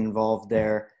gamification involved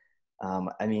there.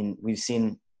 I mean, we've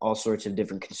seen all sorts of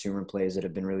different consumer plays that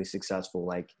have been really successful,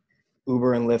 like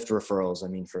Uber and Lyft referrals. I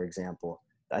mean, for example,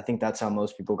 I think that's how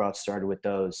most people got started with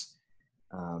those.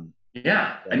 I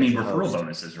mean, referral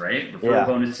bonuses, right? Referral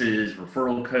bonuses,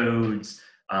 referral codes,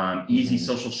 easy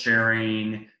social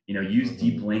sharing, use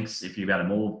deep links if you've got a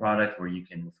mobile product where you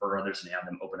can refer others and have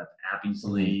them open up the app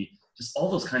easily. Just all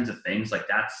those kinds of things. Like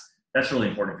that's really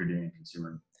important if you're doing a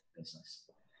consumer business.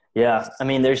 Yeah. I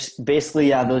mean, there's basically,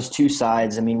 those two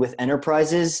sides. I mean, with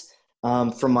enterprises,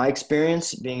 from my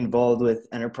experience being involved with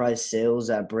enterprise sales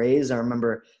at Braze, I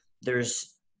remember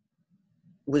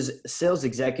was sales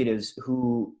executives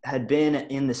who had been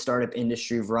in the startup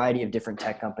industry, a variety of different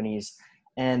tech companies,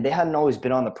 and they hadn't always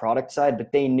been on the product side,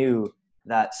 but they knew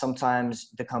that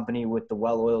sometimes the company with the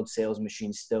well-oiled sales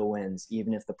machine still wins,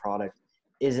 even if the product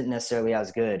isn't necessarily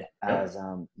as good as,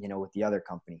 with the other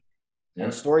company.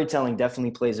 And storytelling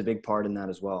definitely plays a big part in that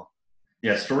as well.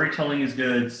 Yeah, storytelling is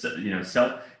good.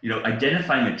 So,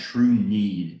 identifying a true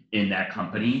need in that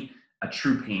company, a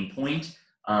true pain point,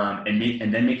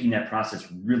 and then making that process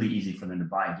really easy for them to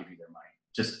buy and give you their money.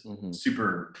 Just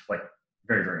super,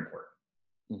 very, very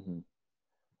important.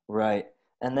 Right.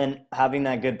 And then having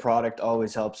that good product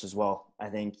always helps as well. I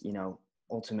think,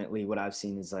 ultimately what I've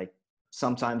seen is like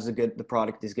sometimes the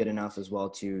product is good enough as well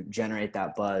to generate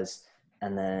that buzz,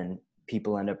 and then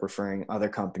people end up referring other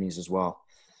companies as well.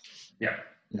 Yeah,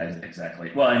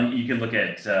 exactly. Well, and you can look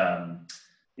at,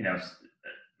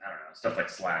 stuff like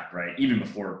Slack, right? Even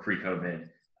before pre-COVID,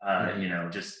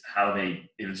 just how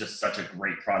it was just such a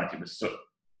great product. It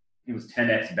was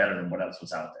 10x better than what else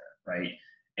was out there, right?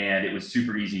 And it was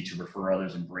super easy to refer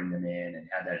others and bring them in and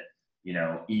have that,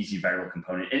 easy viral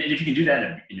component. And if you can do that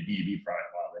in a B2B product,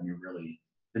 wow, then you're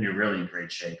really in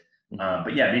great shape.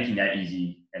 But yeah, making that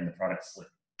easy and the product slick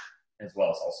as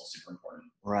well is also super important.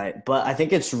 Right. But I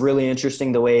think it's really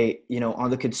interesting the way,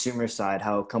 on the consumer side,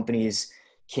 how companies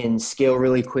can scale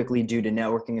really quickly due to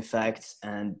networking effects.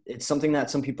 And it's something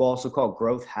that some people also call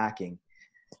growth hacking.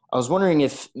 I was wondering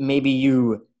if maybe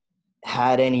you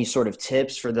had any sort of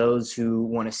tips for those who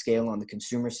want to scale on the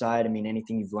consumer side. I mean,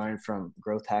 anything you've learned from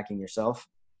growth hacking yourself?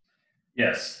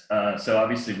 Yes. So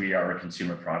obviously we are a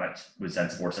consumer product with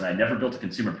ZenSports, and I never built a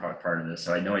consumer product prior to this,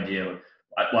 so I had no idea.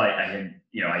 Well, I had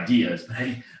ideas, but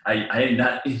I had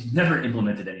not never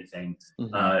implemented anything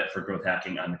Mm-hmm. for growth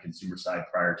hacking on the consumer side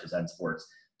prior to ZenSports.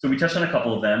 So we touched on a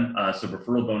couple of them. So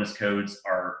referral bonus codes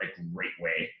are a great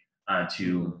way Mm-hmm.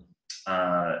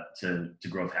 to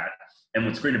growth hack. And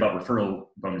what's great about referral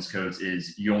bonus codes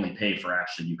is you only pay for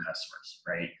actually new customers,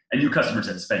 right? And new customers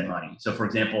that spend money. So for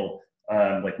example,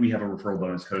 like we have a referral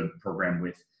bonus code program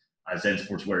with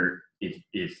ZenSports where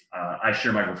if I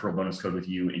share my referral bonus code with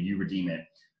you and you redeem it,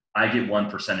 I get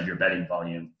 1% of your betting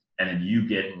volume, and then you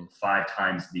get 5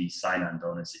 times the sign-on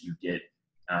bonus that you get,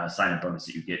 sign-up bonus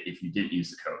that you get if you didn't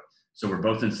use the code. So we're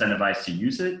both incentivized to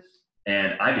use it,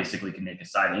 and I basically can make a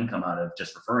side income out of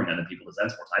just referring other people to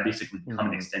ZenSports. I basically become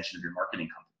an extension of your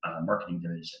marketing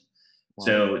division. Wow.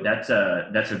 So that's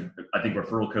I think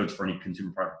referral codes for any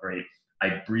consumer product are great.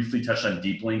 I briefly touched on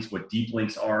deep links, what deep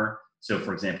links are. So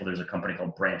for example, there's a company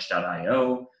called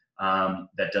branch.io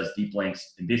that does deep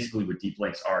links. And basically what deep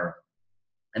links are,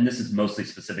 and this is mostly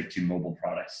specific to mobile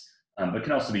products, but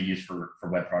can also be used for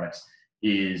web products,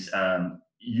 is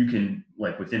you can,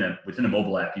 like within a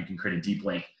mobile app, you can create a deep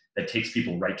link that takes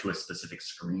people right to a specific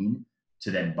screen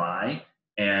to then buy.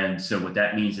 And so what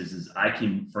that means is I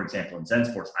can, for example, in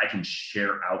ZenSports, I can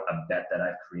share out a bet that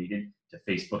I've created to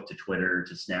Facebook, to Twitter,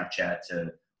 to Snapchat,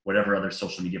 to whatever other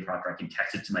social media product. I can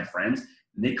text it to my friends,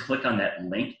 and they click on that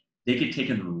link. They get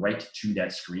taken right to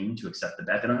that screen to accept the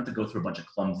bet. They don't have to go through a bunch of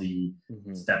clumsy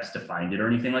steps to find it or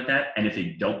anything like that. And if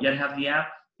they don't yet have the app,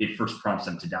 it first prompts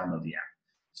them to download the app.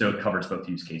 So it covers both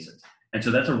use cases. And so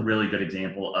that's a really good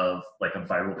example of like a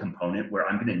viral component where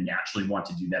I'm going to naturally want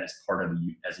to do that as part of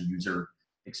as a user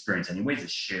experience anyways,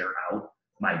 is share out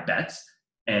my bets.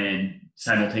 And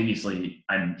simultaneously,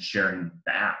 I'm sharing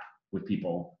the app with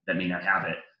people that may not have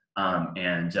it,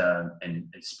 and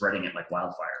spreading it like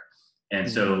wildfire. And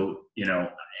so,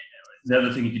 the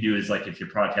other thing you could do is like if your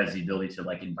product has the ability to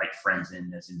like invite friends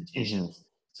in as invitations,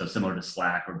 so similar to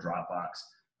Slack or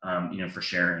Dropbox, for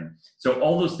sharing. So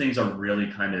all those things are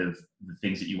really kind of the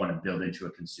things that you want to build into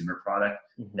a consumer product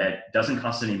that doesn't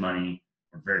cost any money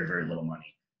or very, very little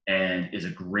money, and is a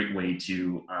great way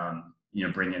to,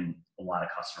 bring in a lot of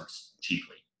customers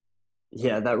cheaply.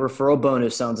 Yeah, that referral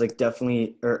bonus sounds like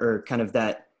definitely, or kind of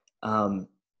that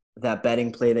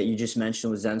betting play that you just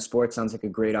mentioned with ZenSports sounds like a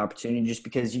great opportunity, just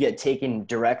because you get taken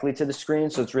directly to the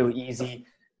screen. So it's really easy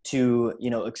to,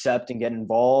 accept and get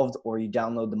involved, or you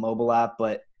download the mobile app.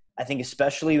 But I think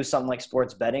especially with something like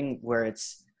sports betting, where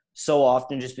it's so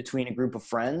often just between a group of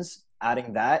friends,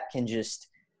 adding that can just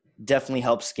definitely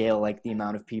help scale like the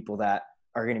amount of people that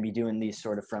are going to be doing these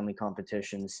sort of friendly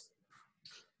competitions.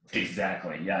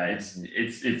 Exactly. Yeah.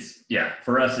 It's yeah.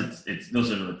 For us, it's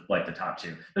those are like the top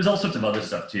two. There's all sorts of other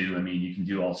stuff too. I mean, you can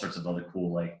do all sorts of other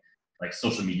cool like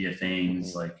social media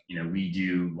things. Like we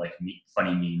do like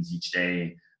funny memes each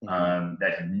day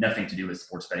that have nothing to do with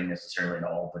sports betting necessarily at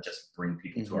all, but just bring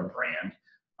people to our brand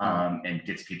and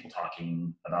gets people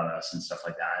talking about us and stuff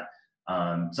like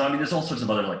that. So I mean, there's all sorts of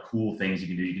other like cool things you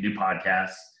can do. You can do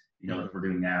podcasts, like we're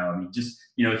doing now. I mean, just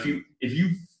if you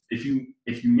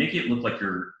make it look like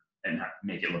you're, and not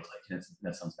make it look like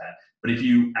that sounds bad, but if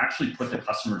you actually put the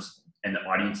customers and the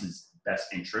audience's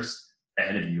best interest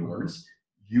ahead of yours,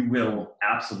 you will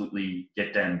absolutely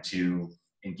get them to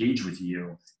engage with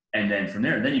you. And then from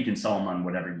there, then you can sell them on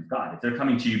whatever you've got. If they're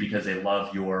coming to you because they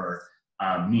love your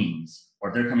memes, or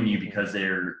if they're coming to you because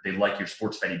they like your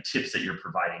sports betting tips that you're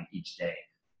providing each day,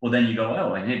 well, then you go,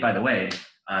 oh, and hey, by the way,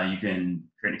 you can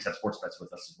create and accept sports bets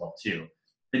with us as well too.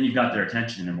 Then you've got their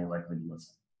attention and they're more likely to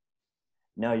listen.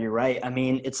 No, you're right. I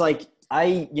mean, it's like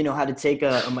I, had to take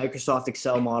a Microsoft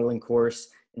Excel modeling course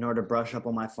in order to brush up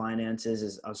on my finances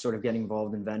as I was sort of getting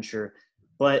involved in venture.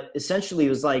 But essentially, it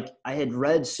was like I had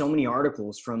read so many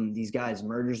articles from these guys,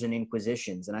 mergers and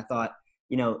inquisitions, and I thought,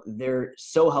 they're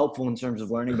so helpful in terms of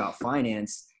learning about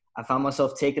finance. I found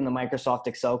myself taking the Microsoft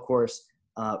Excel course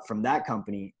from that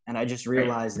company, and I just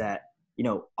realized that,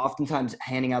 oftentimes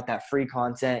handing out that free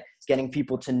content, getting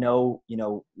people to know,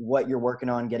 what you're working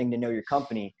on, getting to know your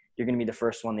company, you're going to be the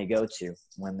first one they go to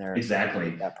when they're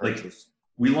exactly that purchase. Like,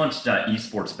 we launched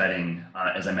esports betting,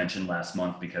 as I mentioned last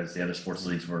month, because the other sports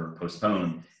leagues were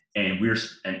postponed, and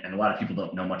and a lot of people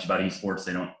don't know much about esports.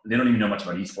 They don't even know much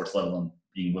about esports, let alone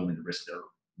being willing to risk their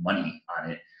money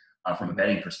on it from a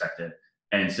betting perspective.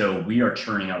 And so we are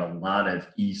churning out a lot of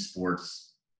esports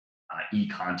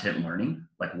e-content learning.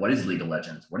 Like, what is League of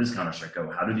Legends? What is Counter-Strike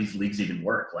Go? How do these leagues even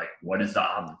work? Like, what is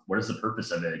the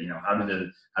purpose of it? How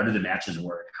do the matches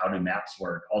work? How do maps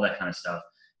work? All that kind of stuff.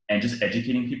 And just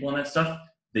educating people on that stuff.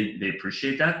 They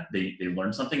appreciate that. They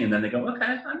learn something, and then they go, okay,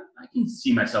 I can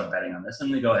see myself betting on this,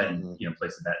 and they go ahead and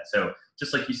place a bet. So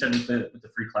just like you said with the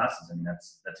free classes, I mean,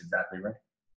 that's exactly right.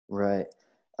 Right.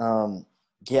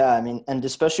 Yeah, I mean, and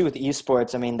especially with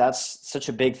esports, I mean, that's such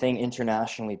a big thing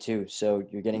internationally too. So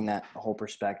you're getting that whole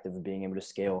perspective of being able to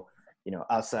scale,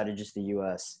 outside of just the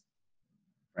US.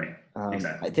 Right.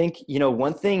 Exactly. I think,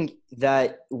 one thing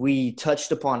that we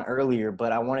touched upon earlier,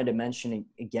 but I wanted to mention it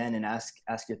again and ask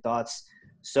your thoughts.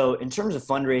 So in terms of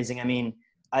fundraising, I mean,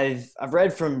 I've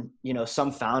read from,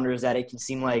 some founders that it can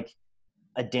seem like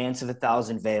a dance of a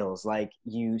thousand veils. Like,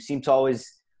 you seem to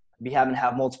always be having to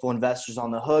have multiple investors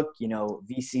on the hook.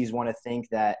 VCs want to think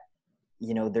that,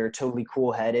 they're totally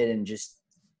cool headed and just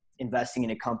investing in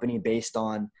a company based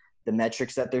on the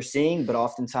metrics that they're seeing. But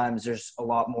oftentimes there's a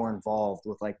lot more involved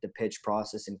with like the pitch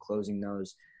process and closing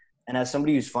those. And as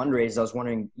somebody who's fundraised, I was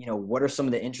wondering, what are some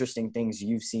of the interesting things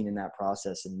you've seen in that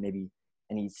process, and maybe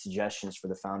any suggestions for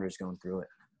the founders going through it?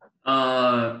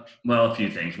 Well, a few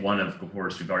things. One, of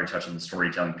course, we've already touched on the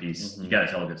storytelling piece. You got to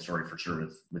tell a good story for sure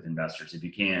with investors. If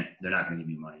you can't, they're not going to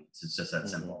give you money. It's just that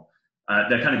simple.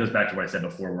 That kind of goes back to what I said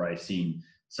before, where I've seen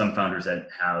some founders that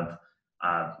have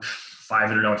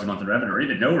 $500 a month in revenue, or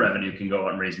even no revenue, can go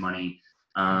out and raise money.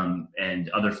 And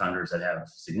other founders that have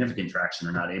significant traction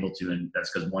are not able to, and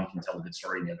that's because one can tell a good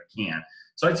story and the other can't.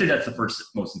 So I'd say that's the first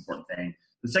most important thing.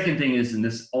 The second thing is, and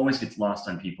this always gets lost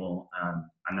on people, I'm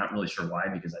not really sure why,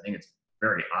 because I think it's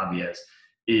very obvious,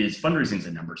 is fundraising is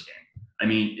a numbers game. I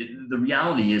mean, the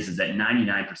reality is that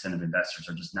 99% of investors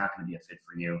are just not going to be a fit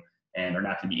for you and are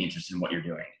not going to be interested in what you're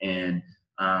doing. And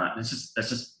that's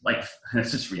just life. That's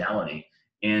just reality.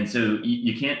 And so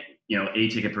you can't, A,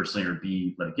 take it personally, or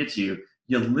B, let it get to you.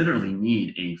 You literally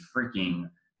need a freaking,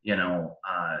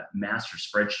 master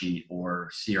spreadsheet or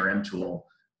CRM tool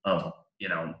of,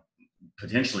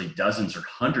 potentially dozens or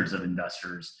hundreds of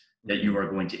investors that you are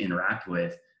going to interact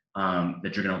with,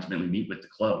 that you're going to ultimately meet with to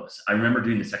close. I remember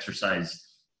doing this exercise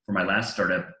for my last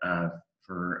startup,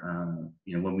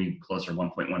 when we closed our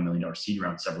 $1.1 million seed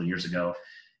round several years ago.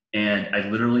 And I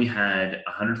literally had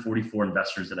 144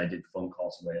 investors that I did phone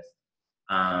calls with.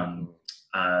 A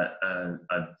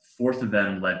fourth of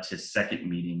them led to second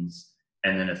meetings,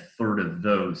 and then a third of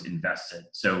those invested.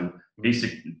 So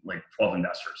basically like 12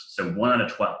 investors. So 1 out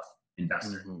of 12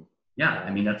 invested. Yeah. I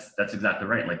mean, that's exactly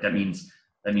right. Like that means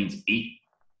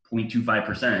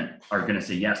 8.25% are going to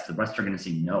say yes. The rest are going to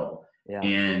say no. Yeah.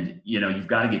 And, you've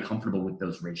got to get comfortable with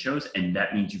those ratios. And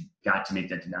that means you've got to make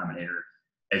that denominator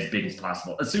as big as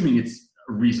possible, assuming it's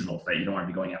a reasonable fit. You don't want to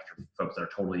be going after folks that are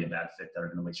totally a bad fit that are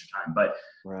going to waste your time. But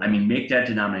right. I mean, make that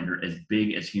denominator as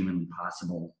big as humanly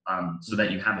possible, so that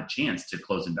you have a chance to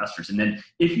close investors. And then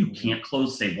if you can't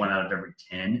close, say 1 out of every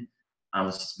 10,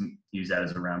 let's just use that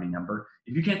as a rounding number.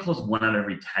 If you can't close 1 out of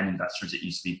every 10 investors that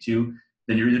you speak to,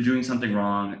 then you're either doing something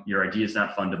wrong, your idea is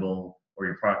not fundable, or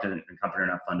your product and company are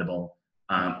not fundable,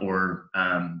 or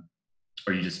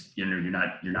you just, you're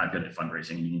not good at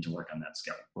fundraising and you need to work on that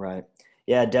skill. Right.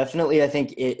 Yeah, definitely. I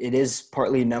think it is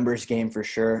partly a numbers game for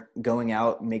sure. Going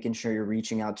out, making sure you're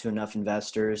reaching out to enough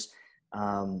investors,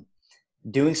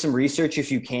 doing some research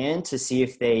if you can to see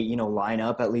if they, line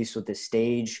up at least with the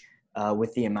stage,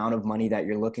 with the amount of money that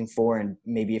you're looking for, and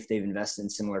maybe if they've invested in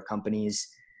similar companies.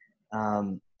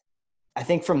 I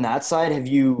think from that side, have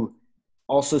you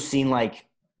also seen like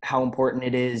how important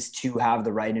it is to have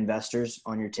the right investors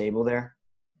on your table there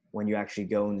when you actually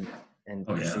go and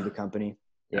pursue the company?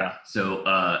 Yeah. So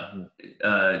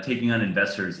taking on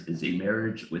investors is a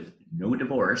marriage with no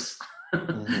divorce.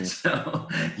 So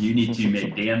you need to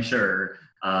make damn sure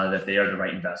that they are the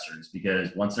right investors,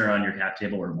 because once they're on your cap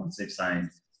table, or once they've signed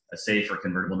a safe or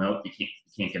convertible note, you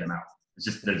can't get them out. It's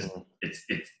just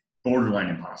it's borderline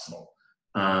impossible.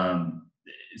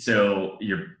 So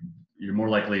you're more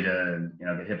likely to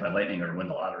get hit by lightning or win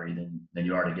the lottery than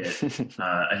you are to get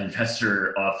an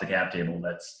investor off the cap table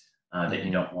that's that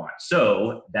you don't want.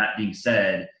 So that being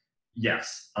said,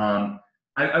 yes.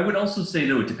 I would also say,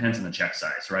 though, it depends on the check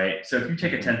size, right? So if you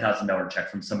take a $10,000 check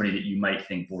from somebody that you might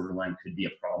think borderline could be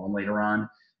a problem later on,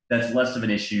 that's less of an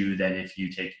issue than if you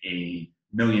take a $1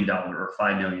 million or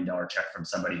 $5 million check from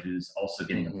somebody who's also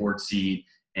getting a board seat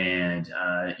and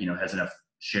has enough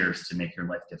shares to make your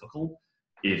life difficult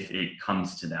if it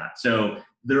comes to that. So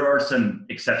there are some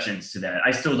exceptions to that.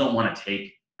 I still don't want to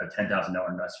take a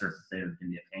 $10,000 investor if they're going to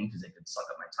be a pain, because they could suck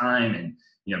up my time and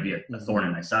be a thorn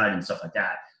in my side and stuff like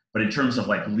that. But in terms of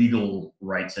like legal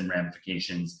rights and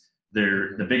ramifications,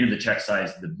 The bigger the check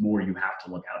size, the more you have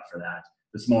to look out for that.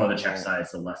 The smaller the check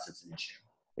size, the less it's an issue.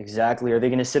 Exactly. Are they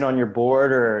going to sit on your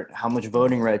board, or how much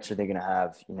voting rights are they going to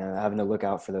have? Having to look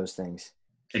out for those things.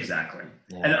 Exactly.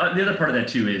 Yeah. And the other part of that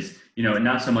too is,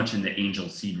 not so much in the angel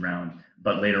seed round,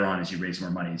 but later on as you raise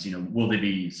more money, will they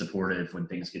be supportive when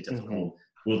things get difficult?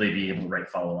 Will they be able to write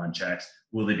follow-on checks?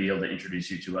 Will they be able to introduce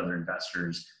you to other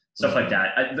investors? Stuff like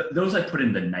that. Those I put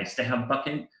in the nice to have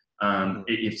bucket.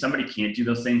 If somebody can't do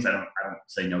those things, I don't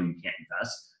say, no, you can't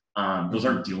invest. Those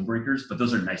aren't deal breakers, but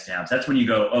those are nice to have. That's when you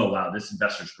go, oh, wow, this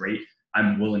investor's great.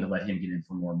 I'm willing to let him get in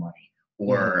for more money.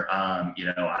 Or, I'll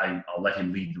let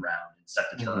him lead the round and set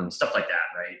the terms, stuff like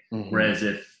that, right? Whereas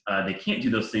if they can't do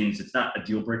those things, it's not a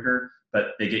deal breaker,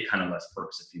 but they get kind of less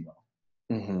perks, if you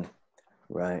will.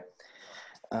 Right.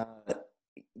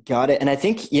 Got it. And I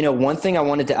think, one thing I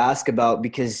wanted to ask about,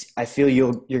 because I feel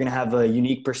you're going to have a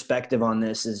unique perspective on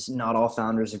this, is not all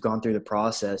founders have gone through the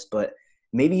process, but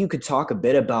maybe you could talk a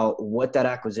bit about what that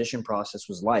acquisition process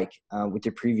was like with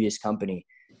your previous company.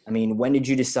 I mean, when did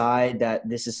you decide that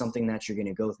this is something that you're going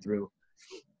to go through?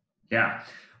 Yeah.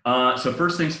 So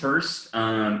first things first,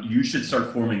 you should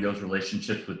start forming those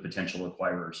relationships with potential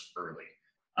acquirers early.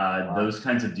 Those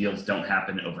kinds of deals don't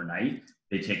happen overnight.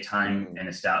 They take time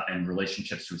and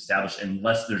relationships to establish,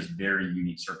 unless there's very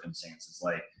unique circumstances,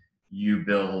 like you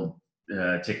build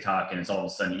TikTok and it's all of a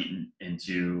sudden eaten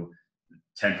into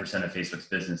 10% of Facebook's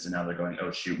business, and now they're going,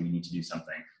 oh shoot, we need to do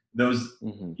something. Those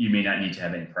you may not need to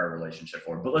have any prior relationship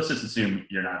for, but let's just assume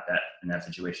you're not in that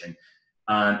situation.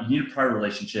 You need a prior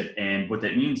relationship, and what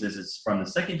that means is from the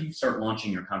second you start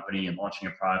launching your company and launching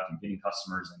a product and getting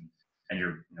customers and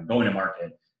you're going to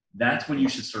market, that's when you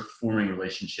should start forming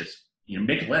relationships.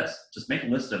 Make a list. Just make a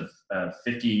list of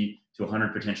 50 to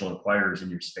 100 potential acquirers in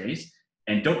your space,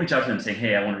 and don't reach out to them saying,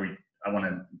 hey, I want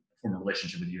to form a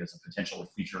relationship with you as a potential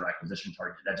future acquisition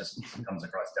target. That just comes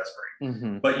across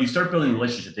desperate. But you start building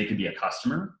relationships. They could be a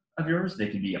customer of yours. They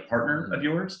could be a partner of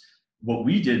yours. What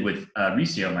we did with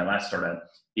Resio, my last startup,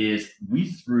 is we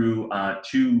threw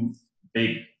 2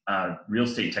 big real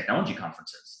estate technology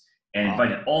conferences and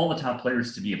invited all the top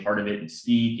players to be a part of it and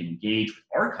speak and engage with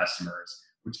our customers,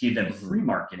 which gave them free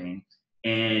marketing,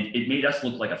 and it made us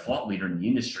look like a thought leader in the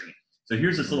industry. So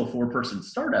here's this little 4-person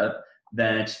startup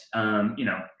that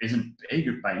isn't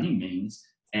big by any means,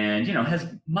 and has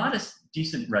modest,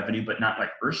 decent revenue, but not like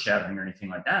earth-shattering or anything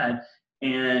like that.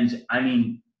 And I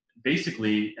mean,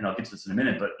 basically, and I'll get to this in a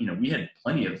minute, but we had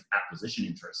plenty of acquisition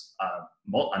interest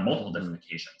on multiple different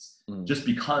occasions, just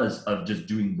because of just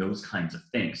doing those kinds of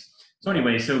things. So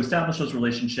anyway, so establish those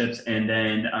relationships, and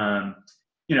then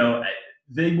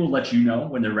they will let you know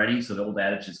when they're ready. So the old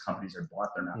adage is companies are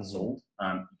bought, they're not sold.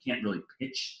 You can't really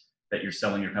pitch that you're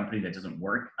selling your company. That doesn't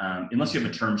work unless you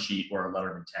have a term sheet or a letter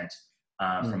of intent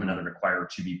from another acquirer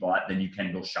to be bought. Then you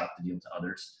can go shop the deal to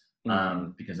others,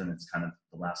 because then it's kind of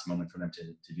the last moment for them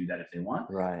to do that if they want.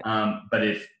 Right. But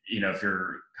if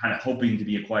you're kind of hoping to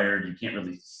be acquired, you can't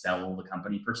really sell the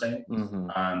company per se.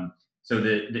 So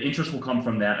the interest will come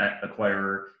from that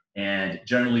acquirer, and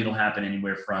generally it'll happen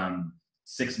anywhere from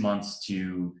 6 months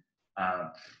to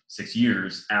 6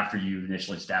 years after you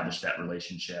initially establish that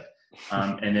relationship.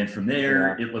 And then from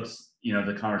there, it looks,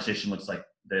 the conversation looks like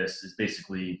this is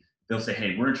basically, they'll say,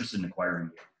 hey, we're interested in acquiring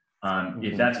you.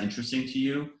 If that's interesting to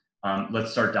you,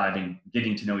 let's start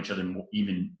getting to know each other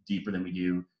even deeper than we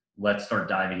do. Let's start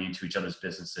diving into each other's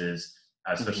businesses,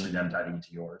 especially them diving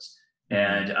into yours.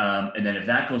 And then if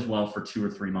that goes well for 2 or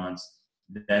 3 months,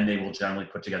 then they will generally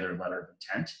put together a letter of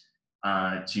intent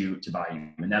to buy you.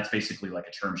 And that's basically like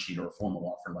a term sheet or a formal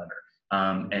offer letter.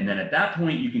 And then at that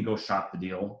point, you can go shop the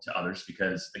deal to others,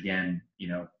 because again,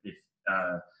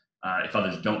 if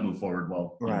others don't move forward,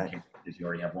 well, if you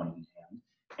already have one in hand.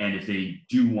 And if they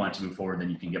do want to move forward, then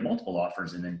you can get multiple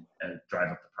offers and then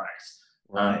drive up the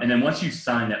price. And then once you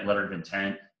sign that letter of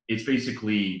intent, it's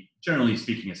basically, generally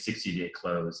speaking, a 60-day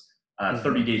close.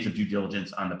 30 days of due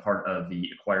diligence on the part of the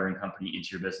acquiring company into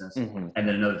your business, and then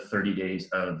another 30 days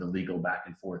of the legal back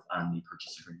and forth on the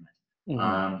purchase agreement.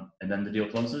 And then the deal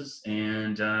closes,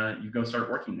 and you go start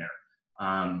working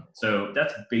there. So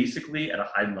that's basically at a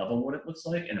high level what it looks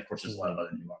like. And of course, there's a lot of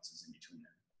other nuances in between there.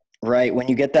 Right. When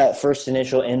you get that first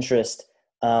initial interest,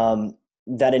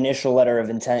 that initial letter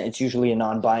of intent, it's usually a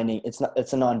non-binding.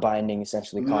 It's a non-binding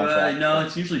essentially contract. No,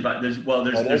 it's usually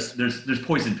there's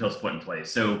poison pills put in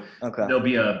place. So there'll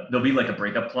be like a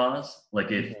breakup clause.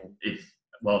 Like if it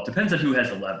depends on who has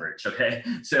the leverage. Okay.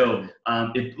 So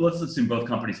let's assume both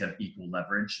companies have equal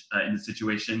leverage in the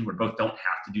situation where both don't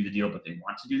have to do the deal, but they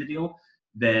want to do the deal.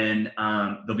 Then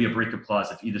there'll be a breakup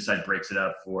clause if either side breaks it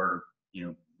up for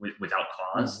without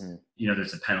cause,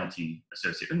 there's a penalty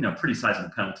associated, pretty sizable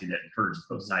penalty that encourages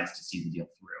both sides to see the deal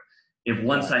through. If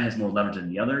one side has more leverage than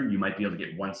the other, you might be able to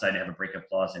get one side to have a breakup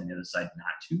clause and the other side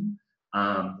not to.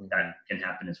 That can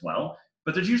happen as well.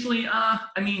 But there's usually,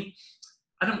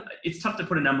 it's tough to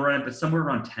put a number on it, but somewhere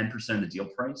around 10% of the deal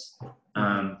price,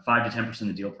 5 to 10% of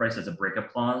the deal price as a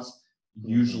breakup clause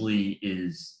usually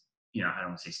is, I don't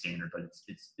want to say standard, but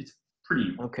it's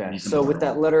pretty okay. So with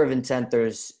that letter of intent,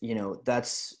 there's,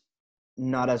 that's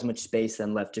not as much space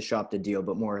then left to shop the deal,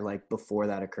 but more like before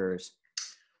that occurs.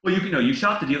 Well, you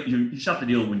shop the deal. You shop the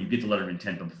deal when you get the letter of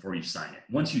intent, but before you sign it.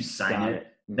 Once you sign it,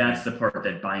 that's the part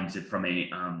that binds it from a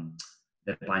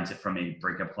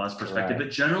breakup clause perspective. Right.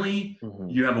 But generally,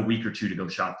 you have a week or two to go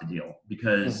shop the deal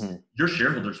because your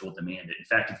shareholders will demand it. In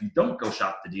fact, if you don't go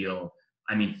shop the deal,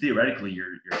 theoretically,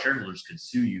 your shareholders could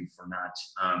sue you for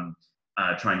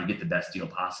not trying to get the best deal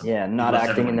possible. Yeah, not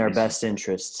acting in their best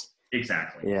interests.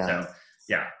 Exactly. Yeah.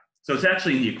 So it's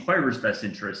actually in the acquirer's best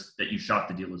interest that you shop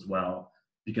the deal as well,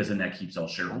 because then that keeps all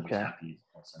shareholders happy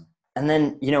also. And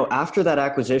then, after that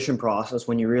acquisition process,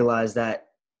 when you realize that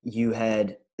you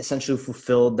had essentially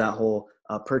fulfilled that whole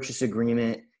purchase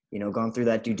agreement, gone through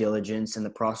that due diligence and the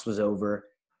process was over,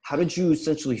 how did you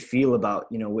essentially feel about,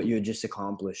 what you had just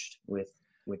accomplished with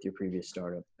your previous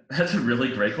startup? That's a really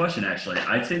great question, actually.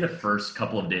 I'd say the first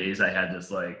couple of days I had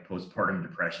this postpartum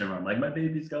depression where I'm like, my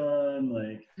baby's gone.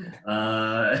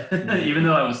 Even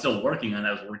though I was still working on it,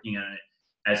 I was working on it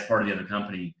as part of the other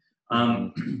company.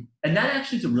 And that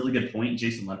actually is a really good point.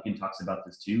 Jason Lemkin talks about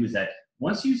this too, is that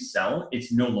once you sell,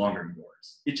 it's no longer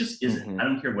yours. It just isn't. I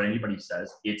don't care what anybody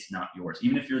says. It's not yours.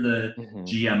 Even if you're the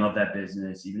GM of that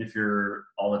business, even if you're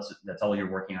that's all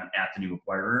you're working on at the new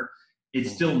acquirer,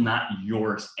 it's still not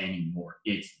yours anymore.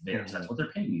 It's theirs. That's what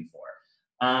they're paying you for.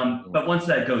 But once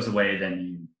that goes away,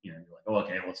 then you're like, oh,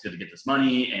 okay, well, it's good to get this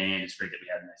money, and it's great that we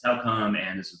had a nice outcome,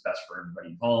 and this was best for everybody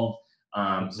involved.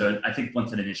 So I think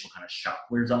once that initial kind of shock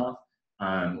wears off,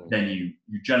 then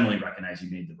you generally recognize you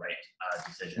made the right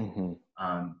decision,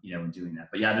 in doing that.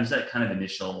 But yeah, there's that kind of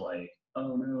initial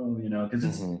oh no, because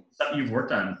it's something you've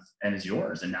worked on and is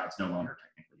yours, and now it's no longer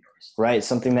technically yours. Right,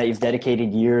 something that you've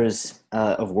dedicated years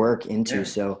of work into,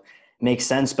 so makes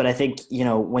sense. But I think,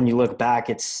 when you look back,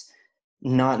 it's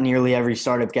not nearly every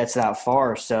startup gets that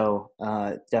far, so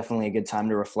definitely a good time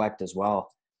to reflect as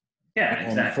well. Yeah,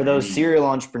 exactly. And for those serial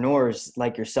entrepreneurs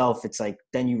like yourself, it's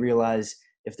then you realize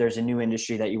if there's a new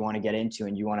industry that you want to get into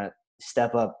and you want to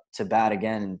step up to bat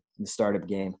again in the startup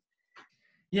game.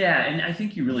 Yeah, and I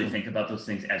think you really think about those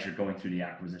things as you're going through the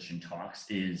acquisition talks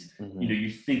is, you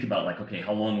think about okay,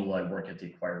 how long will I work at the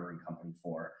acquiring company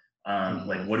for?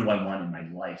 What do I want in my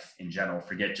life in general?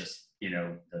 Forget just,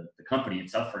 the company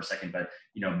itself for a second, but,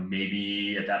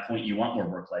 maybe at that point you want more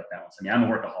work-life balance. I'm a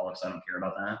workaholic, so I don't care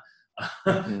about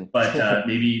that. But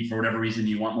maybe for whatever reason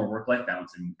you want more work-life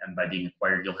balance, and by being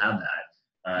acquired you'll have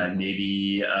that.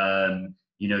 Maybe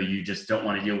you just don't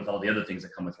want to deal with all the other things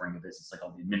that come with running a business, like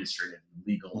all the administrative and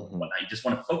legal and whatnot. You just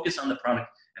want to focus on the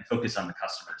product and focus on the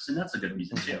customers, and that's a good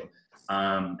reason too.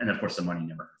 And of course the money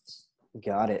never hurts.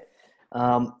 Got it.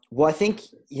 Well, I think,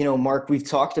 Mark, we've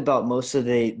talked about most of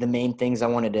the main things I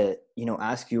wanted to,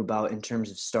 ask you about in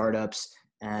terms of startups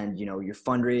and, your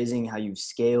fundraising, how you've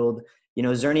scaled.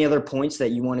 Is there any other points that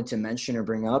you wanted to mention or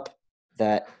bring up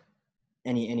that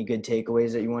any good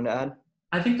takeaways that you wanted to add?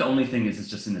 I think the only thing is it's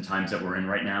just in the times that we're in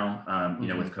right now,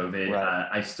 with COVID. Right.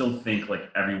 I still think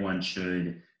everyone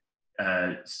should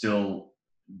still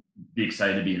be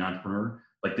excited to be an entrepreneur.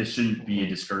 This shouldn't be a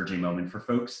discouraging moment for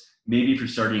folks. Maybe if you're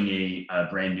starting a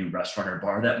brand new restaurant or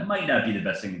bar, that might not be the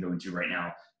best thing to go into right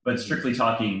now. But strictly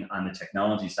talking on the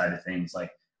technology side of things,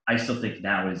 I still think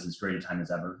now is as great a time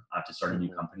as ever to start a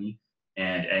new company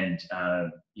and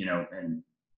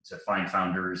to find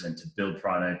founders and to build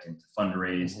product and to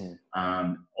fundraise.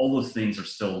 All those things are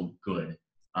still good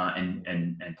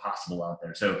and possible out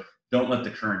there. So don't let the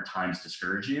current times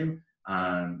discourage you.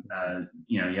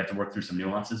 You have to work through some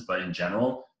nuances, but in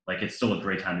general, it's still a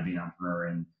great time to be an entrepreneur.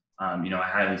 And, I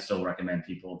highly still recommend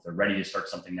people, if they're ready to start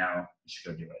something now, you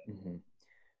should go do it.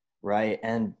 Right.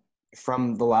 And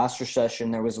from the last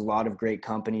recession, there was a lot of great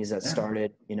companies that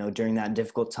started, during that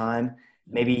difficult time.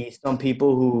 Maybe some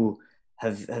people who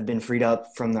have been freed up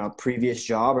from the previous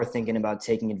job are thinking about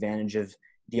taking advantage of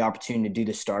the opportunity to do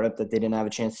the startup that they didn't have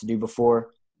a chance to do before.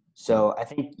 So I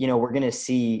think, we're going to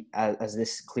see as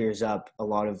this clears up, a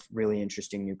lot of really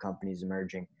interesting new companies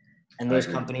emerging. And those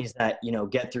companies that,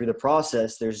 get through the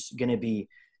process, there's going to be,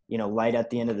 light at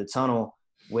the end of the tunnel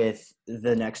with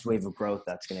the next wave of growth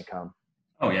that's going to come.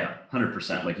 Oh yeah,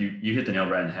 100%. You hit the nail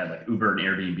right on the head. Uber and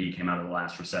Airbnb came out of the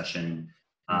last recession.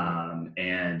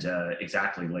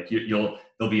 Exactly, like there'll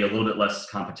be a little bit less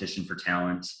competition for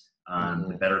talent.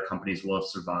 The better companies will have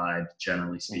survived,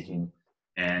 generally speaking.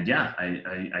 And yeah,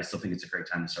 I still think it's a great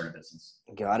time to start a business.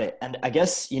 Got it. And I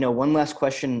guess, one last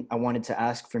question I wanted to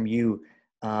ask from you.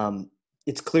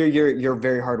 It's clear you're a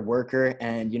very hard worker,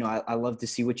 and, I love to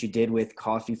see what you did with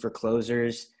Coffee for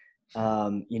Closers,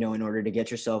 in order to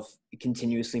get yourself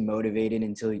continuously motivated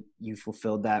until you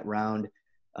fulfilled that round.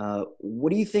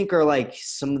 What do you think are like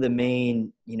some of the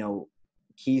main,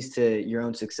 keys to your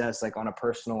own success, like on a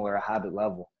personal or a habit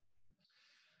level?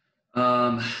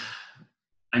 Um,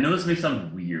 I know this may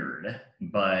sound weird,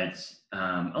 but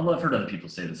although I've heard other people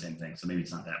say the same thing, so maybe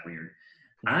it's not that weird.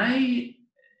 I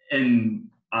am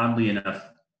oddly enough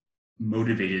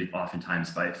motivated oftentimes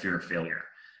by fear of failure.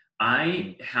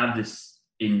 I have this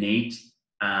innate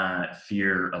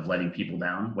fear of letting people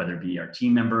down, whether it be our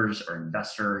team members or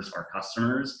investors or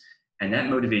customers, and that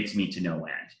motivates me to no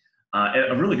end.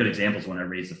 A really good example is when I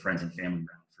raised the friends and family round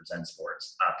for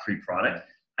ZenSports pre-product.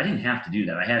 I didn't have to do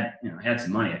that. I had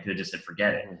some money. I could have just said,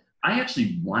 forget it. I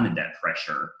actually wanted that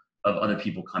pressure of other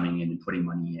people coming in and putting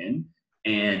money in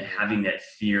and having that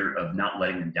fear of not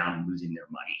letting them down and losing their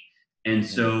money. And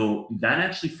so that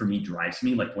actually for me drives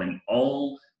me, like when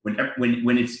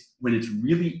it's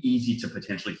really easy to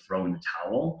potentially throw in the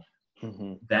towel,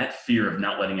 that fear of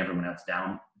not letting everyone else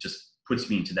down just puts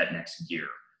me into that next gear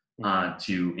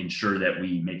to ensure that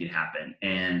we make it happen.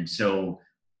 And so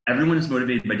everyone is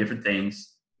motivated by different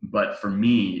things, but for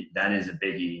me, that is a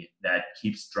biggie that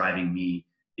keeps driving me,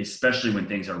 especially when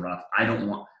things are rough.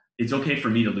 It's okay for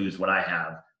me to lose what I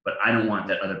have, but I don't want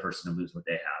that other person to lose what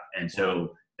they have. And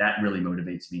so that really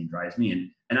motivates me and drives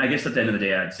me. And I guess at the end of the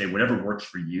day, I'd say whatever works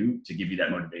for you to give you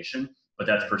that motivation, but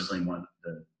that's personally one of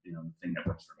the thing that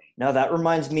works for me. Now that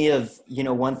reminds me of,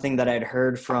 one thing that I'd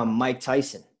heard from Mike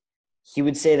Tyson. He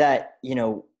would say that,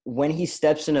 when he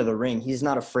steps into the ring, he's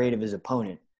not afraid of his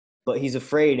opponent, but he's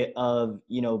afraid of,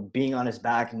 being on his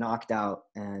back, knocked out,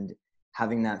 and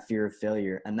having that fear of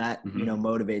failure. And that,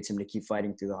 motivates him to keep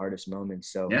fighting through the hardest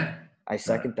moments. So yeah, I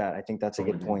second that. I think that's a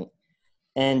good point.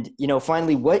 And,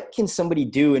 finally, what can somebody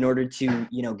do in order to,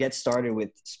 get started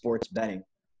with sports betting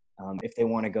if they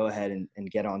want to go ahead and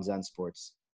get on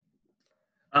ZenSports?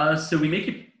 So we make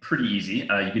it pretty easy.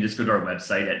 You can just go to our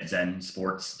website at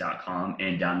ZenSports.com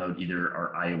and download either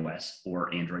our iOS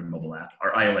or Android mobile app.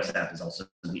 Our iOS app is also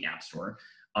in the App Store.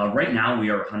 Right now, we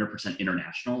are 100%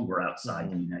 international. We're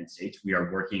outside the United States. We are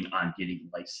working on getting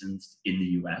licensed in the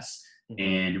U.S.,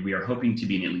 and we are hoping to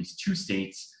be in at least 2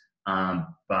 states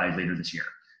by later this year.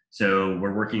 So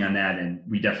we're working on that, and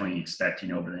we definitely expect,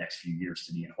 over the next few years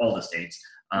to be in all the states.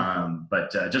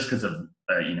 But just because of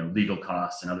legal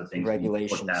costs and other things,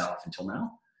 regulations, we put that off until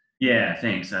now. Yeah,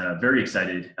 thanks. Very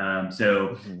excited.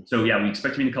 So yeah, we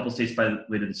expect to be in a couple states by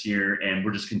later this year, and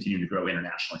we're just continuing to grow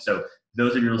internationally. So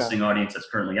those of your listening audience that's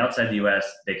currently outside the U.S.,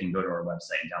 they can go to our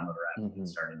website and download our app and get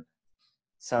started.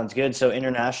 Sounds good. So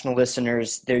international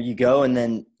listeners, there you go. And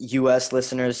then U.S.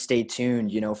 listeners, stay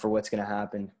tuned, for what's going to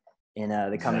happen in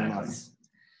the coming months.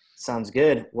 Sounds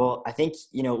good. Well, I think,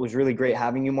 it was really great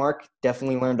having you, Mark.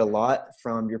 Definitely learned a lot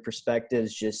from your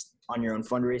perspectives just on your own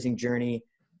fundraising journey,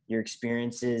 your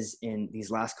experiences in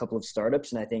these last couple of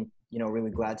startups. And I think,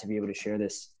 really glad to be able to share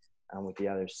this with the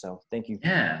others. So thank you.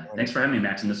 Yeah. Thanks for having me,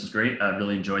 Max. And this was great. I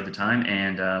really enjoyed the time,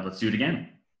 and let's do it again.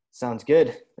 Sounds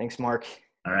good. Thanks, Mark.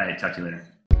 All right. Talk to you later.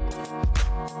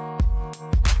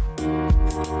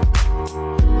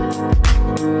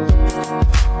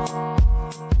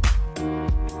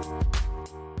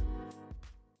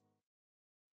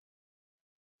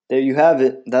 There you have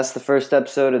it. That's the first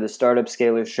episode of the Startup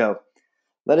Scaler Show.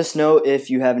 Let us know if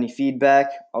you have any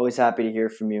feedback. Always happy to hear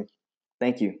from you.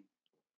 Thank you.